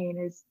because the pain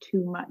is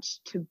too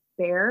much to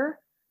bear.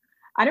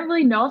 I don't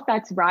really know if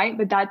that's right,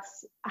 but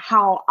that's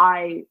how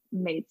I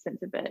made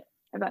sense of it,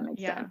 if that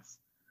makes sense.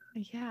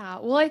 Yeah.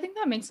 Well, I think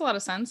that makes a lot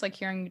of sense, like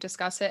hearing you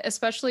discuss it,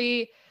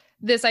 especially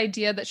this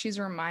idea that she's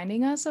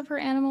reminding us of her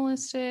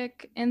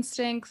animalistic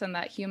instincts and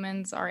that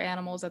humans are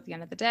animals at the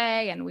end of the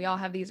day and we all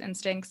have these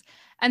instincts.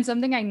 And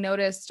something I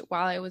noticed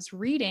while I was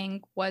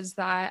reading was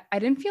that I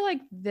didn't feel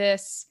like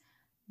this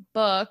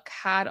book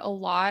had a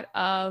lot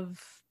of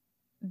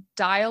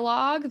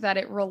dialogue that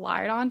it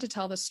relied on to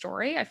tell the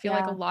story. I feel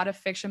like a lot of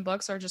fiction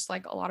books are just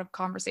like a lot of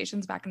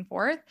conversations back and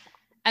forth.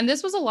 And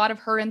this was a lot of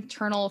her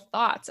internal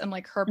thoughts and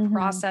like her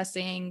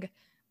processing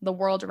the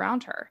world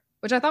around her,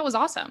 which I thought was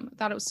awesome. I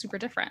thought it was super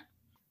different.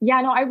 Yeah,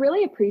 no, I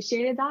really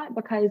appreciated that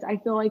because I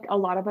feel like a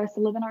lot of us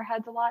live in our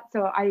heads a lot.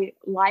 So I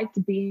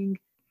liked being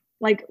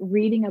like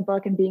reading a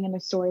book and being in a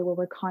story where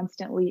we're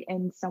constantly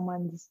in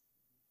someone's,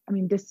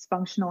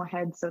 dysfunctional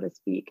head, so to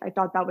speak. I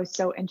thought that was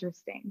so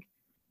interesting.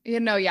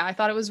 I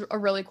thought it was a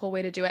really cool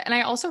way to do it. And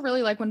I also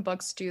really like when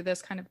books do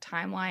this kind of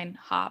timeline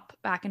hop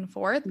back and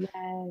forth.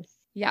 Yes.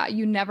 Yeah,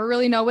 you never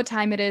really know what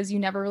time it is. You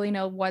never really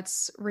know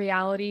what's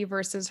reality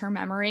versus her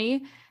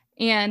memory.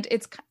 And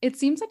it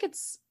seems like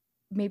it's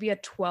maybe a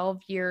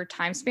 12-year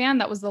time span.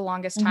 That was the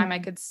longest time I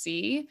could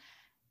see.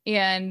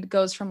 And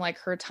goes from like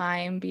her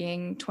time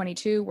being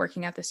 22,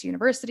 working at this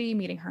university,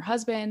 meeting her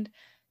husband,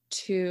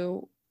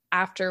 to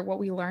after what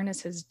we learn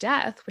is his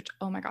death, which,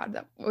 oh my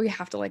God, we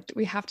have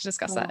to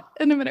discuss that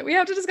in a minute. We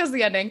have to discuss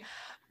the ending.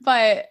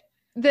 But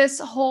this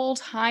whole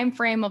time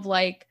frame of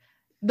like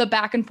the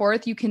back and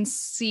forth, you can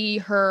see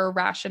her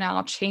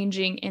rationale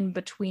changing in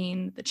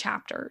between the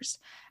chapters.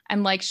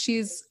 And like,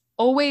 she's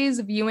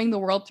always viewing the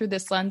world through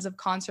this lens of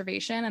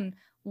conservation and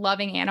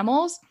loving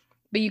animals.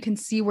 but you can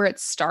see where it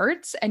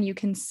starts, and you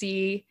can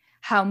see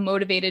how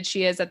motivated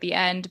she is at the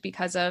end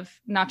because of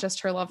not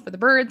just her love for the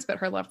birds, but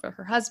her love for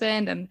her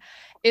husband. And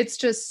it's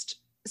just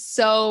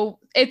so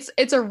it's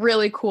a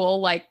really cool,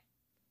 like,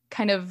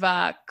 kind of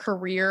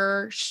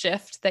career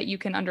shift that you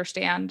can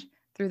understand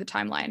through the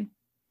timeline.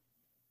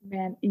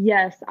 Man,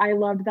 yes, I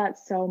loved that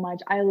so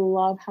much. I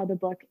love how the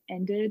book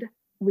ended.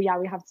 We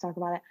have to talk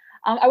about it.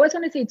 I was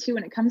going to say too,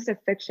 when it comes to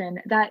fiction,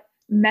 that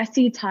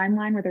messy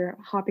timeline where they're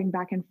hopping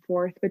back and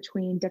forth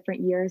between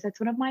different years, that's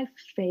one of my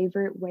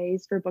favorite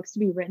ways for books to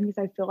be written,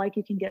 because I feel like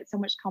you can get so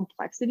much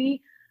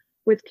complexity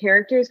with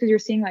characters because you're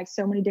seeing like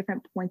so many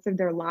different points of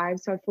their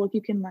lives. So I feel like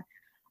you can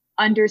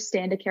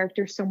understand a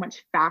character so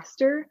much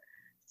faster.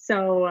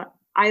 So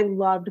I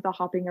loved the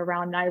hopping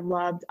around, and I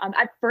loved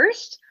at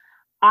first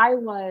I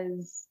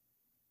was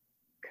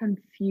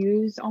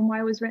confused on why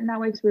it was written that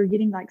way, because we were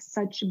getting like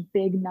such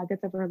big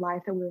nuggets of her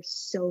life that we were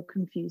so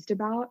confused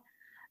about,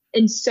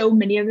 and so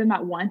many of them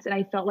at once. And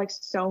I felt like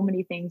so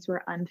many things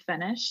were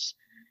unfinished.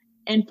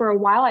 And for a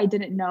while, I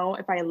didn't know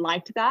if I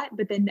liked that,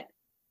 but then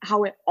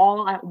how it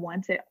all at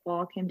once, it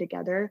all came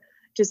together,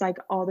 just like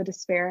all the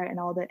despair and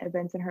all the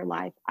events in her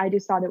life. I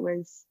just thought it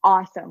was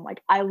awesome.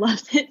 Like, I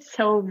loved it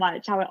so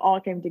much, how it all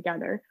came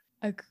together.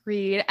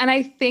 Agreed. And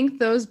I think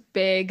those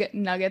big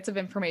nuggets of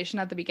information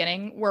at the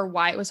beginning were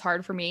why it was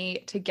hard for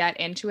me to get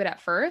into it at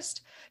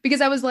first,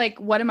 because I was like,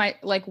 what am I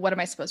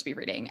supposed to be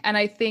reading? And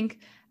I think,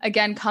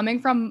 again,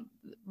 coming from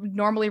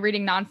normally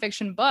reading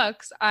nonfiction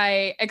books,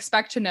 I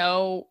expect to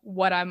know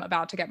what I'm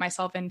about to get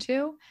myself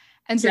into.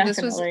 And so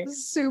Definitely. This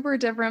was super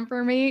different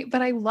for me,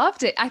 but I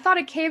loved it. I thought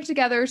it came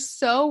together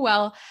so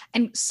well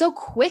and so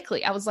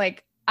quickly. I was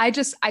like,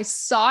 I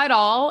saw it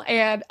all,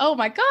 and oh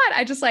my God,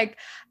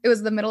 it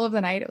was the middle of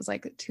the night. It was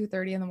like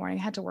 2:30 in the morning.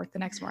 I had to work the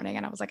next morning,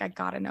 and I was like, I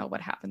gotta know what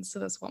happens to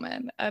this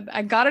woman. And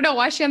I gotta know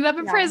why she ended up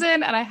in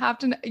prison. And I have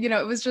to,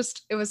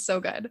 it was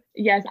so good.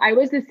 Yes, I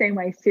was the same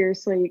way.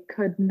 Seriously,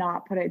 could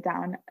not put it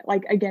down.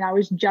 Like, again, I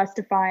was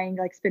justifying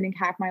like spending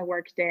half my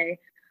work day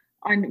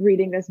on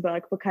reading this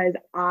book because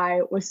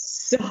I was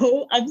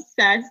so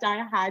obsessed.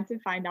 I had to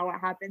find out what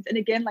happens. And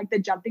again, like the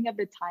jumping of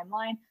the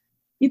timeline,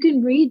 you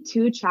can read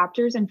 2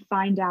 chapters and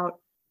find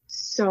out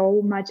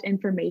so much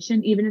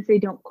information, even if they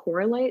don't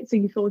correlate. So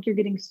you feel like you're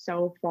getting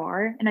so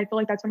far. And I feel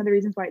like that's one of the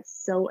reasons why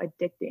it's so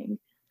addicting,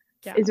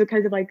 is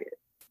because of like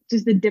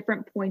just the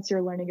different points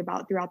you're learning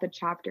about throughout the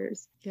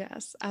chapters.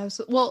 Yes,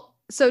 absolutely. Well,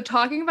 so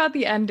talking about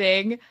the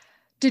ending,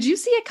 did you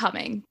see it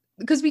coming?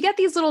 Because we get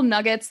these little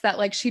nuggets that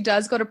like she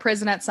does go to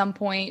prison at some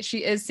point.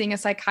 She is seeing a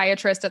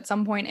psychiatrist at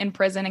some point in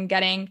prison and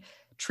getting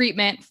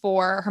treatment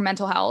for her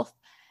mental health.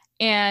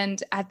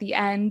 And at the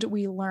end,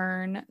 we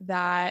learn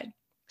that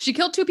she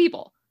killed 2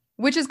 people,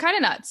 which is kind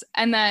of nuts.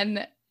 And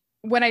then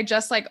when I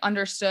just like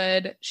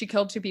understood she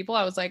killed 2 people,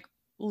 I was like,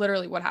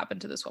 literally, what happened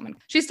to this woman?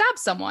 She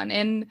stabs someone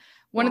in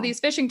one of these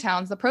fishing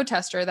towns, the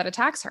protester that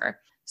attacks her.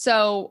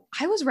 So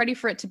I was ready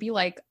for it to be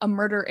like a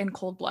murder in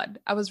cold blood.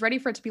 I was ready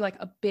for it to be like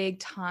a big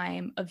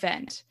time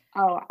event.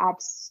 Oh,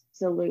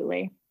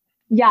 absolutely.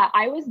 Yeah,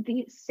 I was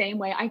the same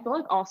way. I feel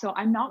like also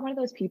I'm not one of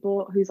those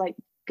people who's like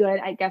good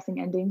at guessing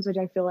endings, which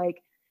I feel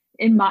like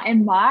in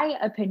my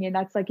opinion,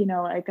 that's like,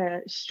 like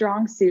a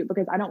strong suit,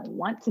 because I don't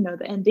want to know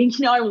the ending.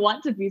 I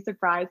want to be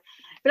surprised.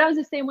 But I was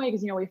the same way,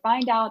 because, we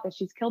find out that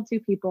she's killed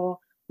 2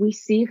 people. We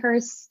see her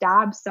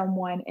stab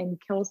someone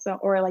and kill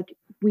or like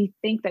we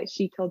think that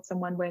she killed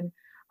someone when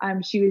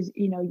she was,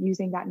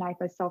 using that knife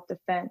as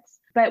self-defense.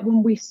 But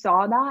when we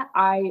saw that,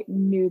 I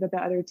knew that the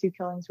other 2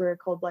 killings were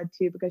cold blood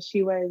too, because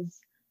she was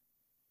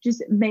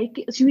just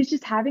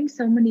having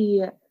so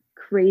many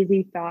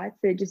crazy thoughts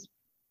that just,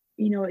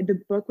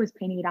 the book was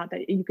painting it out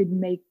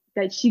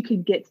that she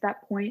could get to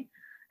that point,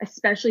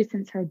 especially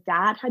since her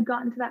dad had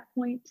gotten to that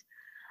point.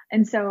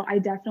 And so I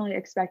definitely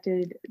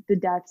expected the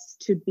deaths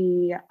to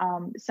be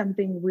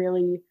something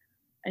really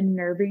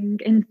unnerving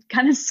and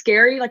kind of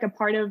scary, like a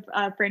part of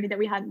Franny that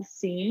we hadn't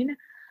seen.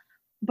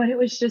 But it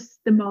was just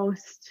the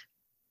most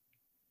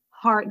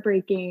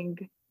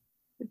heartbreaking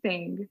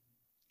thing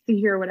to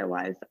hear what it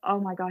was. Oh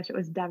my gosh, it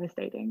was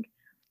devastating.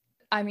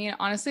 I mean,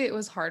 honestly, it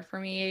was hard for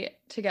me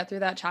to get through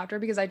that chapter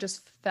because I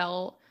just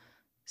felt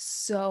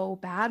so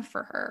bad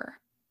for her.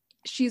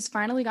 She's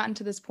finally gotten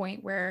to this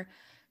point where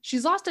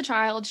she's lost a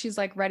child. She's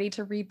like ready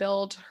to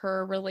rebuild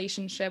her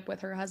relationship with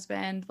her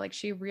husband. Like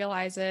she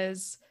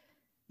realizes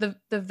the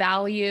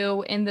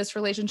value in this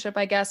relationship,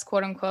 I guess,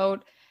 quote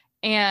unquote.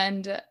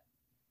 And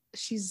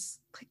she's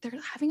like, they're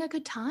having a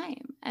good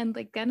time and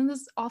like get in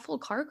this awful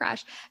car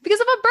crash because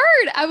of a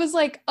bird. I was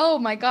like, oh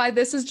my God,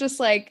 this is just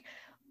like,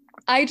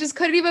 I just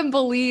couldn't even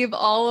believe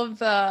all of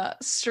the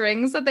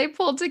strings that they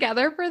pulled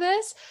together for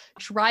this.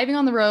 Driving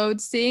on the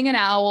road, seeing an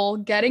owl,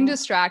 getting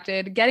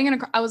distracted, getting in a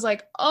car. I was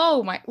like,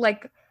 oh my,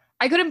 like,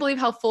 I couldn't believe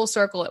how full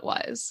circle it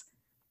was.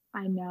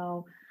 I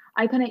know.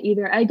 I couldn't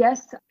either. I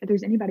guess if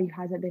there's anybody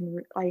who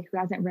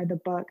hasn't read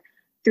the book,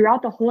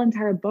 throughout the whole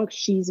entire book,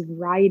 she's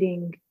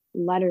writing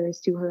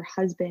letters to her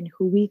husband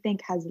who we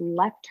think has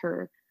left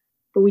her,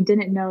 but we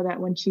didn't know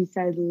that when she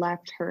said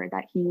left her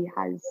that he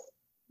has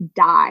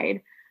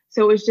died.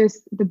 So it was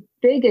just the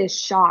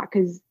biggest shock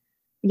because,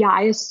 yeah,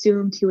 I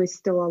assumed he was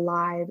still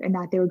alive and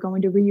that they were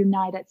going to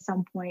reunite at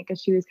some point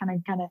because she was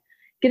kind of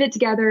get it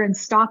together and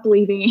stop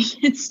leaving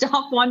and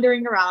stop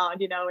wandering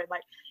around, and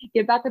like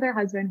get back with her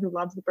husband who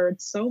loves the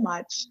birds so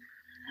much.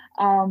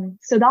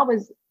 So that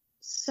was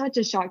such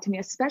a shock to me,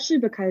 especially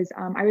because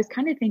I was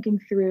kind of thinking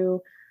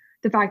through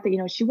the fact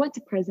that, she went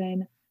to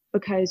prison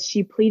because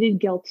she pleaded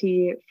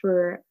guilty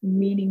for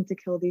meaning to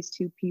kill these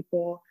two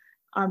people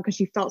because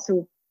she felt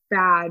so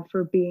bad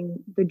for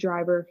being the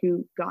driver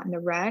who got in the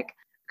wreck.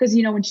 Because,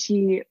 when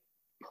she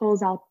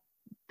pulls out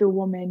the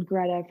woman,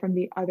 Greta, from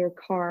the other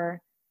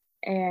car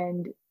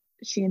and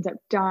she ends up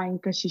dying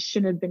because she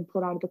shouldn't have been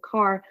pulled out of the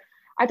car.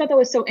 I thought that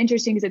was so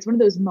interesting because it's one of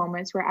those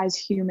moments where as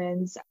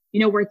humans,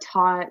 we're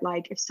taught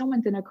like if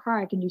someone's in a car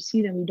wreck and you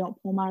see them, you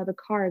don't pull them out of the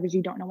car because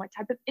you don't know what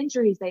type of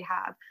injuries they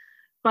have.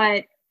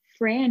 But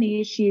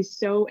Franny, she's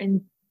so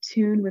in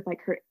tune with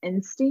like her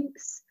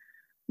instincts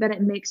that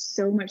it makes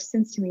so much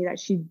sense to me that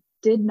she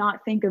did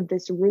not think of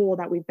this rule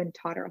that we've been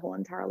taught our whole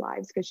entire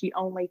lives because she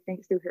only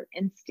thinks through her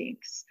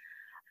instincts.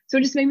 So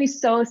it just made me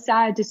so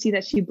sad to see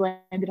that she blamed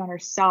it on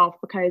herself,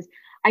 because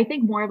I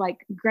think more of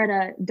like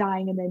Greta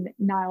dying and then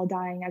Niall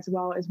dying as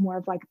well is more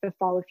of like the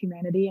fall of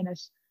humanity and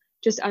it's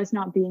just us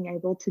not being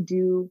able to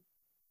do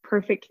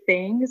perfect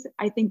things.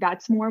 I think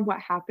that's more of what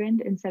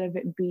happened instead of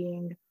it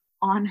being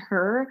on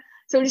her.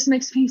 So it just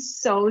makes me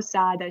so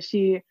sad that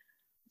she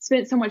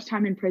spent so much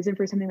time in prison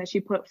for something that she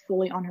put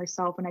fully on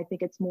herself. And I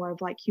think it's more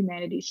of like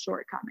humanity's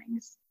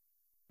shortcomings.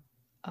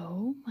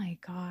 Oh my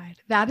God.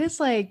 That is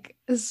like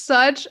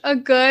such a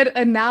good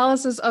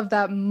analysis of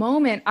that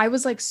moment. I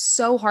was like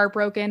so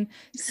heartbroken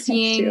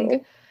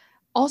seeing,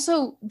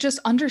 also just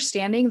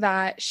understanding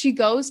that she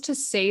goes to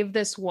save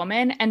this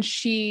woman and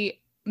she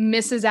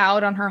misses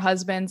out on her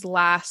husband's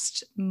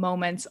last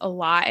moments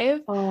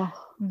alive. Oh,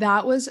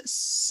 that was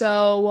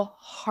so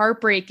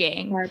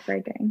heartbreaking.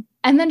 Heartbreaking.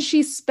 And then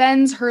she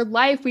spends her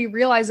life, we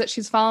realize that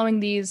she's following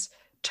these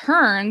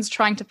terns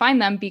trying to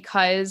find them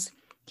because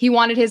he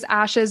wanted his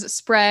ashes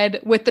spread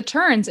with the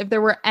terns if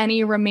there were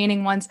any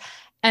remaining ones.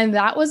 And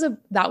that was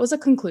a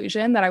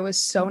conclusion that I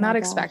was so not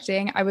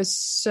expecting. I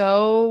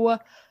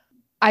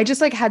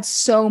just like had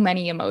so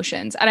many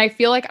emotions. And I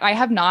feel like I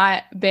have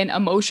not been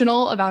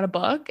emotional about a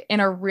book in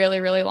a really,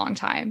 really long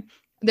time.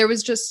 There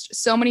was just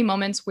so many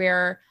moments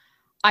where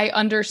I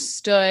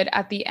understood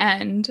at the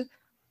end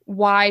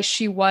why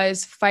she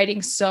was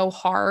fighting so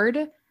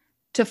hard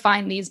to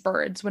find these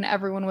birds when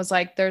everyone was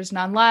like, there's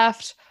none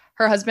left.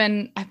 Her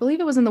husband, I believe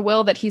it was in the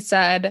will that he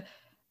said,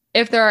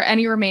 if there are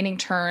any remaining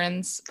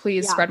terns,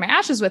 please spread my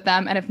ashes with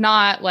them. And if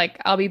not, like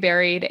I'll be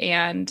buried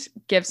and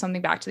give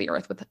something back to the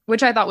earth,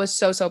 which I thought was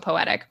so, so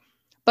poetic.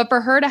 But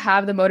for her to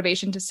have the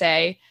motivation to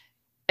say,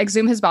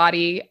 exhume his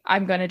body,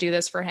 I'm going to do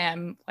this for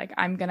him. Like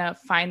I'm going to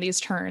find these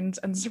terns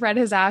and spread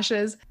his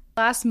ashes.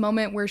 Last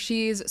moment where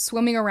she's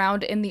swimming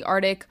around in the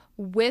Arctic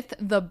with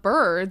the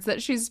birds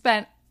that she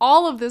spent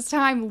all of this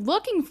time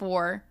looking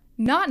for,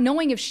 not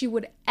knowing if she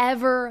would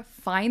ever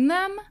find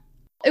them.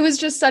 It was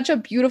just such a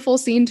beautiful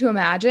scene to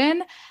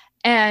imagine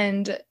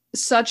and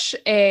such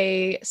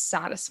a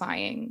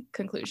satisfying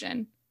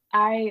conclusion.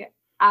 I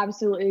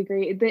absolutely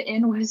agree. The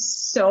end was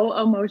so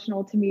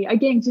emotional to me.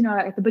 Again,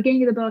 at the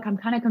beginning of the book, I'm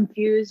kind of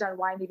confused on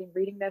why I'm even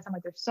reading this. I'm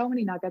like, there's so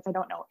many nuggets. I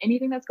don't know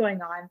anything that's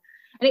going on.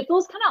 And it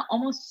feels kind of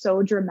almost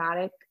so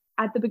dramatic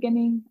at the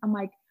beginning. I'm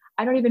like,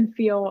 I don't even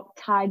feel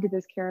tied to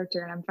this character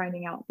and I'm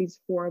finding out these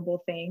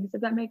horrible things,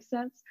 if that makes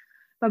sense.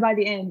 But by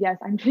the end, yes,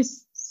 I'm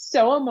just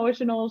so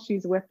emotional.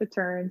 She's with the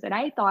terns. And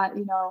I thought,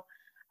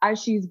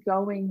 as she's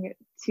going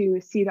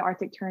to see the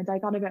Arctic terns, I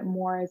thought of it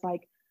more as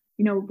like,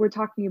 we're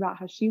talking about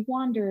how she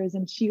wanders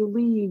and she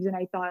leaves. And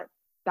I thought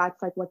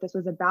that's like what this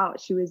was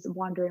about. She was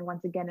wandering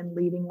once again and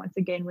leaving once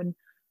again when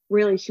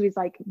really she was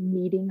like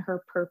meeting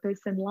her purpose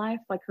in life,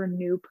 like her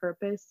new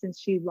purpose since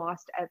she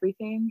lost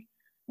everything.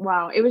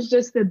 Wow. It was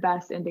just the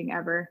best ending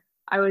ever.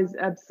 I was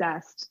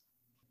obsessed.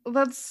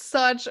 That's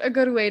such a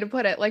good way to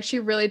put it. Like she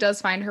really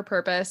does find her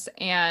purpose.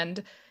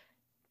 And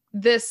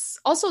this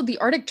also the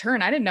Arctic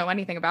tern, I didn't know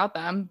anything about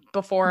them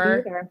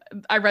before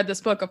I read this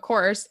book, of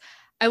course.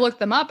 I looked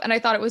them up and I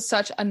thought it was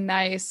such a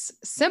nice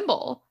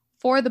symbol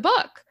for the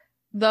book,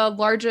 the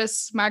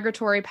largest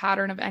migratory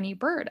pattern of any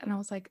bird. And I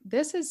was like,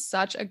 this is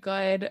such a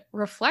good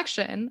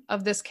reflection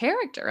of this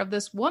character, of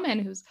this woman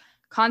who's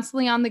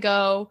constantly on the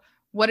go.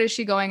 What is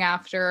she going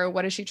after?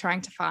 What is she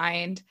trying to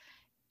find?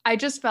 I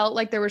just felt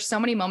like there were so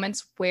many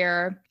moments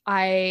where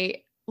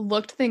I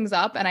looked things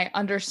up and I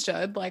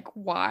understood like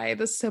why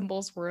the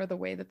symbols were the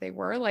way that they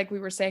were. Like we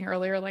were saying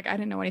earlier, like I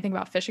didn't know anything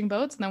about fishing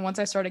boats. And then once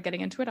I started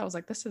getting into it, I was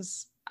like, this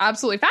is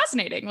absolutely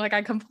fascinating. Like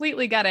I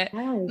completely get it.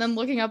 Yes. And then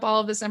looking up all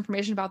of this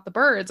information about the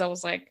birds, I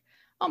was like,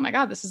 oh my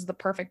God, this is the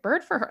perfect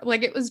bird for her.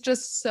 Like it was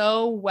just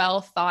so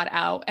well thought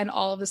out. And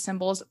all of the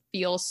symbols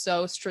feel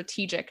so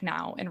strategic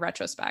now in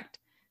retrospect.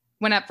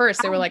 When at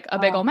first they were like a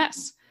big old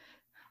mess.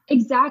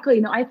 Exactly.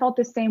 No, I felt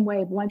the same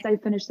way. Once I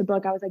finished the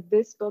book, I was like,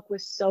 this book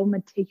was so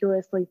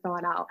meticulously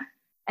thought out.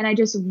 And I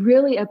just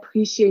really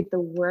appreciate the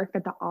work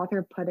that the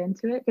author put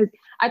into it, because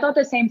I thought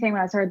the same thing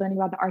when I started learning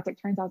about the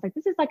Arctic terns. I was like,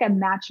 this is like a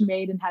match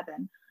made in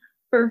heaven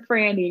for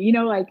Franny, you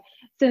know, like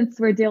since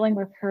we're dealing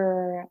with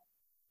her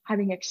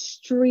having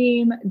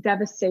extreme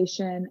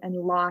devastation and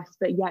loss,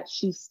 but yet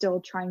she's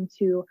still trying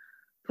to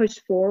push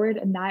forward.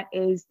 And that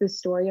is the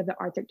story of the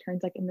Arctic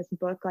terns, like in this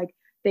book. Like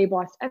they've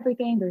lost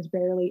everything, there's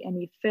barely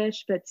any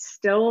fish, but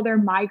still they're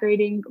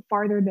migrating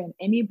farther than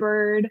any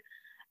bird,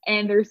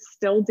 and they're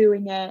still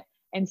doing it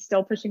and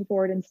still pushing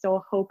forward and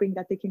still hoping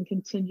that they can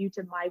continue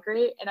to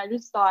migrate. And I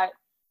just thought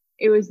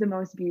it was the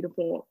most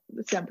beautiful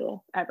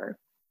symbol ever.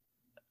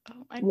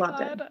 Oh my Loved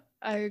God. it.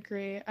 I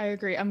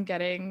agree. I'm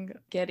getting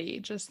giddy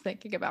just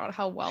thinking about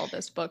how well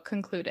this book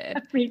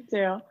concluded. Me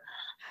too.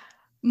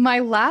 My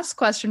last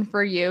question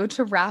for you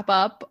to wrap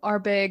up our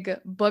big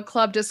book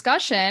club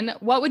discussion.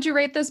 What would you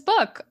rate this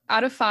book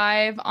out of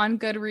 5 on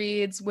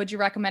Goodreads? Would you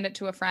recommend it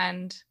to a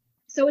friend?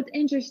 So it's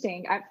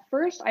interesting. At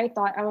first, I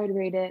thought I would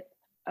rate it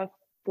a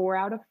 4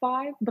 out of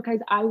 5 because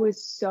I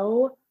was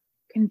so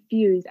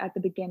confused at the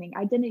beginning.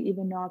 I didn't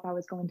even know if I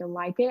was going to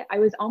like it. I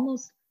was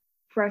almost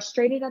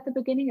frustrated at the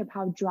beginning of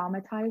how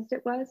dramatized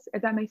it was,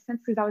 if that makes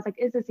sense. Because I was like,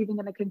 is this even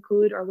going to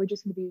conclude, or are we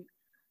just going to be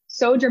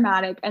so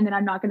dramatic and then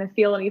I'm not going to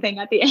feel anything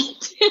at the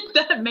end? If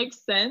that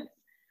makes sense.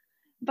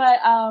 But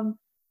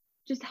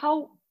just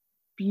how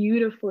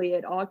beautifully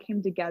it all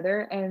came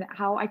together, and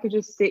how I could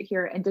just sit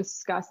here and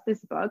discuss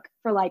this book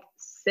for like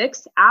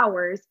 6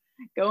 hours,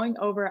 going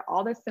over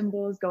all the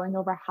symbols, going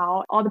over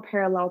how all the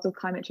parallels with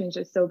climate change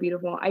is so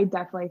beautiful. I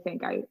definitely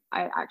think I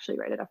actually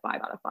rated a 5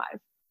 out of 5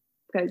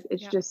 because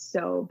it's just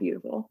so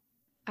beautiful.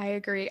 I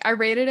agree. I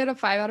rated it a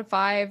 5 out of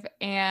 5,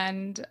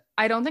 and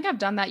I don't think I've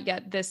done that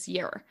yet this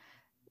year,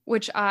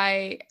 which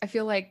I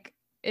feel like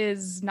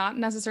is not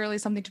necessarily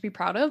something to be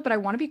proud of, but I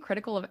want to be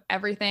critical of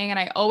everything. And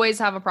I always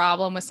have a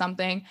problem with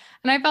something.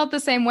 And I felt the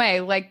same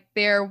way. Like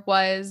there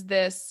was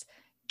this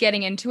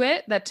getting into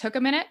it that took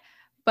a minute,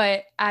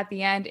 but at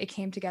the end it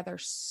came together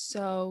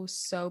so,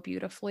 so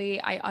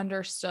beautifully. I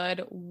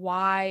understood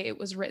why it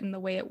was written the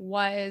way it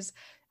was.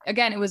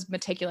 Again, it was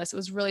meticulous. It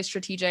was really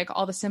strategic.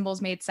 All the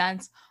symbols made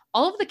sense.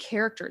 All of the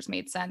characters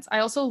made sense. I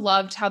also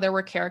loved how there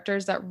were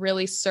characters that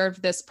really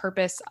served this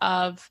purpose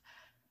of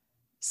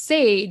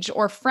sage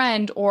or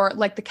friend, or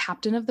like the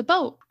captain of the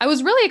boat. I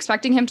was really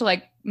expecting him to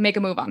like make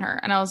a move on her.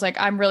 And I was like,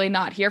 I'm really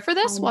not here for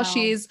this while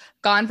she's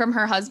gone from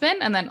her husband.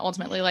 And then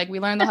ultimately, like we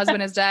learned the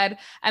husband is dead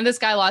and this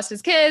guy lost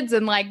his kids,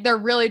 and like they're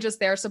really just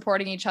there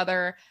supporting each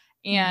other.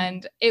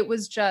 And it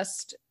was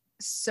just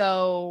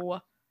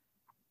so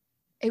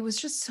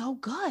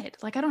good.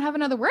 Like I don't have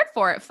another word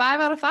for it. 5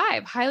 out of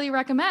 5. Highly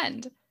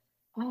recommend.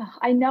 Oh,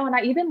 I know. And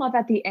I even love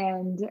at the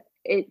end,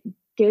 it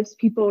gives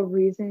people a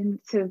reason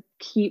to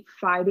keep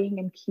fighting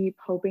and keep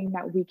hoping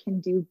that we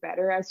can do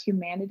better as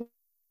humanity,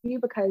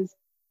 because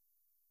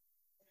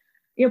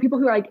you know, people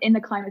who are like in the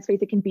climate space,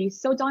 it can be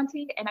so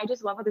daunting. And I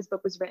just love how this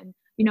book was written,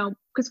 you know,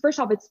 because first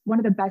off, it's one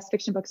of the best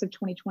fiction books of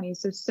 2020.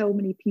 So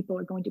many people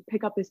are going to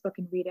pick up this book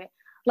and read it.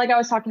 Like I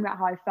was talking about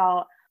how I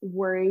felt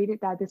worried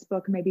that this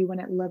book maybe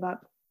wouldn't live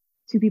up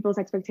to people's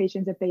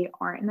expectations if they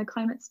aren't in the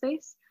climate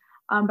space.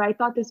 But I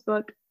thought this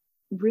book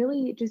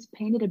really just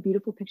painted a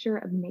beautiful picture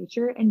of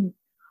nature and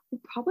will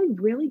probably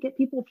really get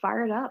people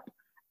fired up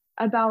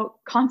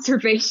about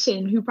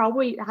conservation who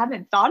probably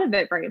haven't thought of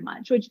it very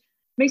much, which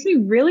makes me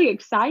really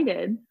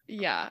excited.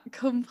 Yeah,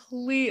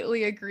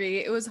 completely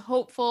agree. It was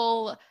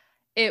hopeful.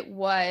 It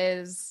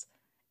was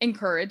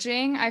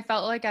encouraging. I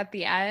felt like at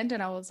the end,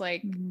 and I was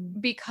like,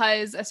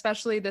 because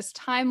especially this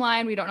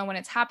timeline, we don't know when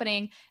it's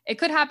happening. It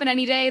could happen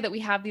any day that we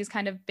have these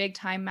kind of big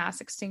time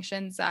mass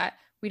extinctions that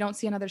we don't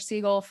see another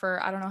seagull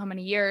for I don't know how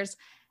many years.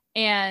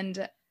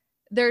 And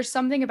there's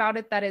something about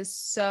it that is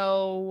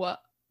so,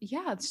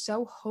 it's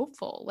so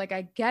hopeful. Like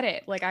I get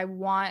it. Like I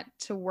want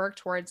to work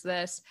towards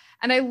this.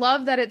 And I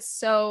love that it's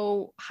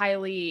so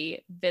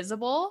highly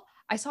visible.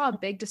 I saw a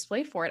big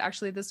display for it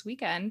actually this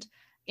weekend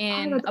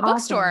in a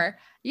bookstore. Awesome.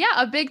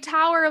 Yeah, a big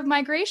tower of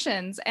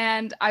migrations.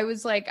 And I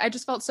was like, I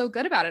just felt so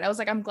good about it. I was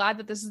like, I'm glad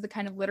that this is the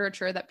kind of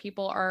literature that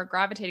people are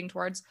gravitating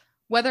towards,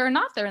 whether or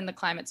not they're in the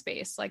climate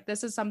space. Like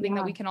this is something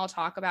that we can all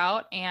talk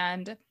about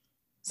and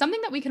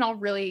something that we can all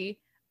really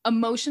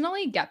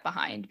emotionally get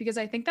behind, because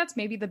I think that's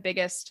maybe the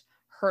biggest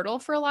hurdle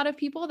for a lot of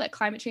people, that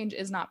climate change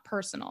is not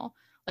personal.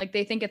 Like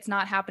they think it's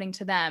not happening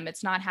to them.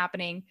 It's not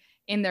happening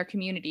in their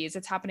communities.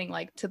 It's happening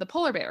like to the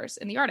polar bears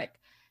in the Arctic.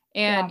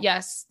 And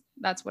yes,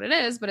 that's what it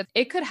is, but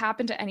it could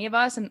happen to any of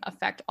us and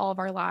affect all of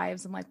our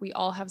lives. And like we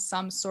all have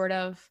some sort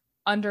of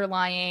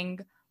underlying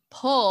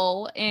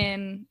pull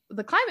in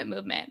the climate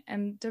movement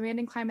and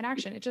demanding climate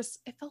action. It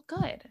felt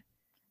good.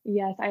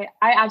 Yes, I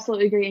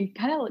absolutely agree. And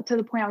kind of to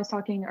the point I was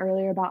talking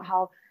earlier about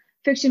how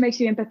fiction makes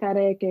you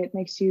empathetic, it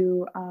makes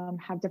you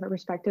have different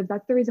perspectives.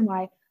 That's the reason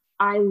why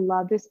I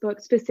love this book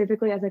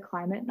specifically as a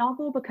climate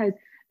novel, because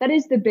that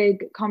is the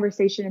big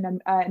conversation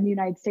in the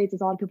United States.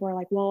 Is a lot of people are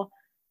like, well,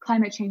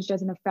 climate change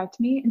doesn't affect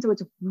me. And so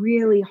it's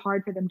really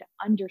hard for them to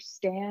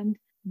understand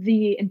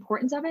the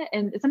importance of it.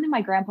 And it's something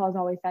my grandpa has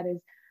always said is,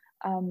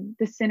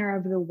 the center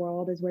of the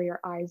world is where your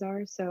eyes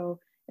are. So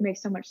it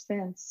makes so much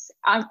sense.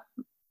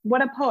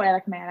 What a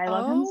poetic man. I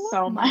love him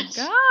so much.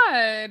 Oh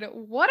my God.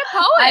 What a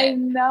poet. I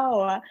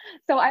know.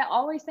 So I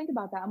always think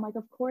about that. I'm like,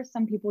 of course,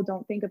 some people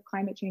don't think of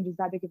climate change as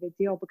that big of a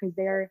deal because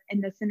they're in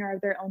the center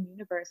of their own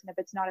universe. And if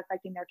it's not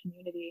affecting their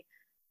community,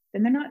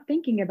 then they're not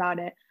thinking about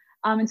it.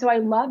 And so I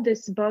love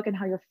this book and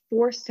how you're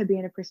forced to be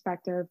in a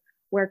perspective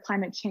where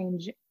climate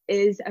change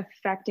is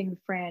affecting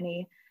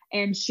Franny.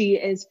 And she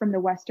is from the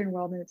Western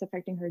world and it's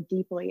affecting her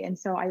deeply. And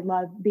so I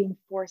love being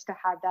forced to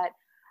have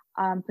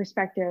that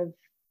perspective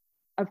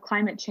of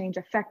climate change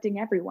affecting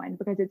everyone,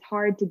 because it's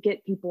hard to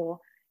get people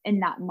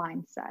in that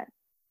mindset.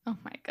 Oh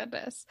my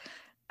goodness.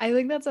 I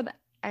think that's an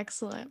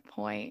excellent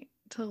point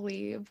to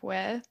leave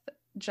with.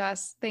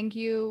 Jess, thank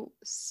you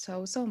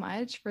so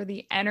much for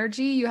the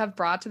energy you have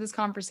brought to this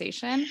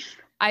conversation.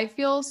 I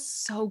feel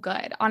so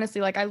good.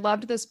 Honestly, like I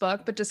loved this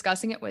book, but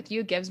discussing it with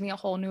you gives me a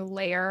whole new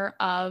layer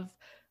of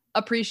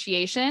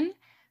appreciation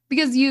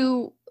because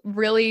you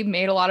really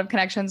made a lot of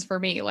connections for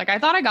me. Like I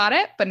thought I got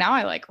it, but now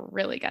I like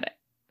really get it.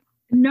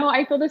 No,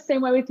 I feel the same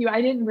way with you.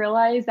 I didn't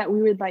realize that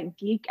we would like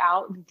geek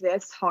out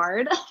this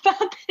hard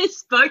about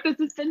this book. This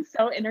has been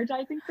so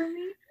energizing for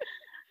me.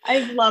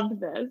 I've loved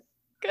this.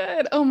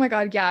 Good. Oh my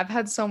God. Yeah, I've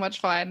had so much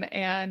fun.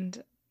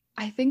 And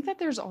I think that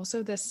there's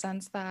also this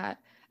sense that,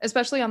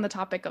 especially on the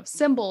topic of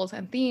symbols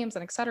and themes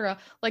and etc.,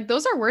 like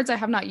those are words I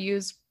have not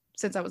used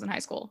since I was in high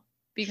school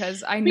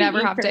because I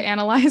never have to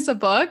analyze a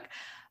book.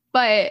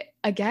 But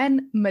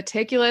again,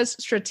 meticulous,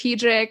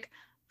 strategic,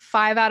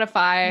 5 out of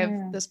 5.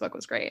 Yeah. This book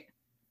was great.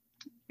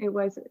 It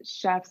was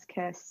chef's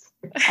kiss.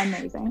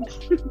 Amazing.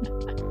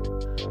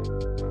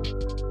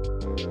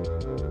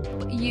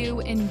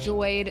 You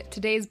enjoyed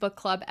today's book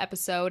club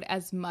episode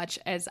as much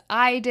as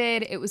I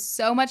did. It was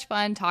so much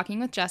fun talking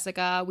with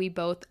Jessica. We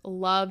both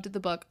loved the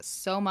book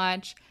so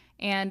much.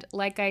 And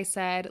like I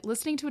said,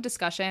 listening to a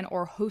discussion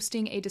or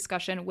hosting a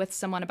discussion with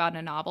someone about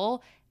a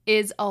novel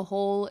is a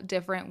whole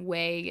different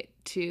way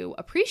to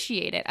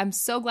appreciate it. I'm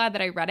so glad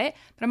that I read it,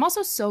 but I'm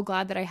also so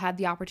glad that I had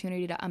the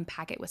opportunity to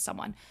unpack it with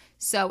someone.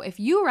 So if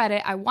you read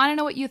it, I want to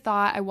know what you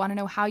thought. I want to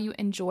know how you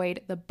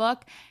enjoyed the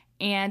book.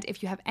 And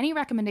if you have any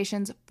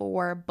recommendations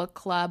for book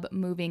club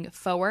moving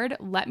forward,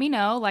 let me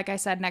know. Like I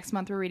said, next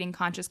month we're reading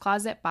Conscious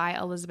Closet by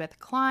Elizabeth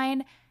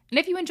Klein. And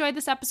if you enjoyed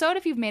this episode,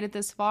 if you've made it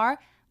this far,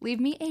 leave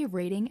me a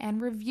rating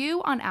and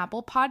review on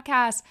Apple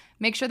Podcasts.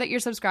 Make sure that you're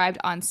subscribed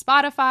on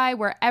Spotify.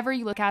 Wherever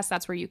you look at,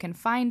 that's where you can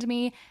find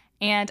me.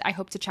 And I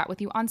hope to chat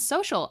with you on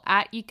social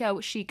at Eco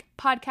Chic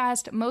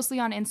Podcast, mostly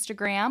on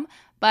Instagram.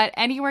 But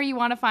anywhere you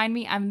want to find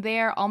me, I'm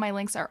there. All my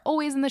links are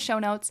always in the show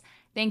notes.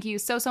 Thank you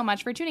so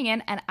much for tuning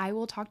in, and I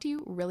will talk to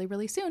you really,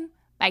 really soon.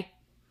 Bye.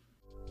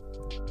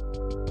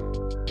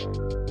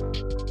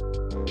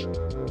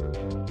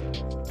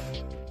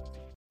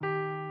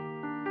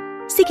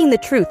 Seeking the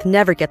truth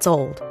never gets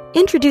old.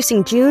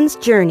 Introducing June's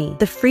Journey,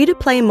 the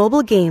free-to-play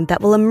mobile game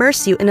that will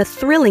immerse you in a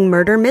thrilling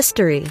murder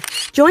mystery.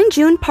 Join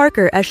June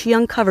Parker as she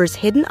uncovers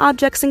hidden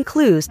objects and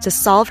clues to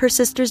solve her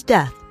sister's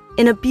death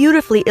in a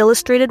beautifully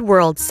illustrated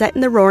world set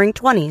in the Roaring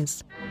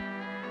 20s.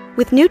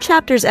 With new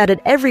chapters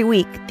added every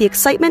week, the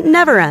excitement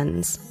never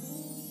ends.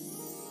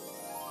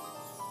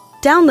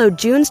 Download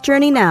June's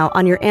Journey now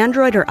on your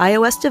Android or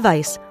iOS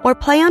device, or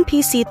play on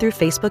PC through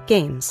Facebook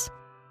Games.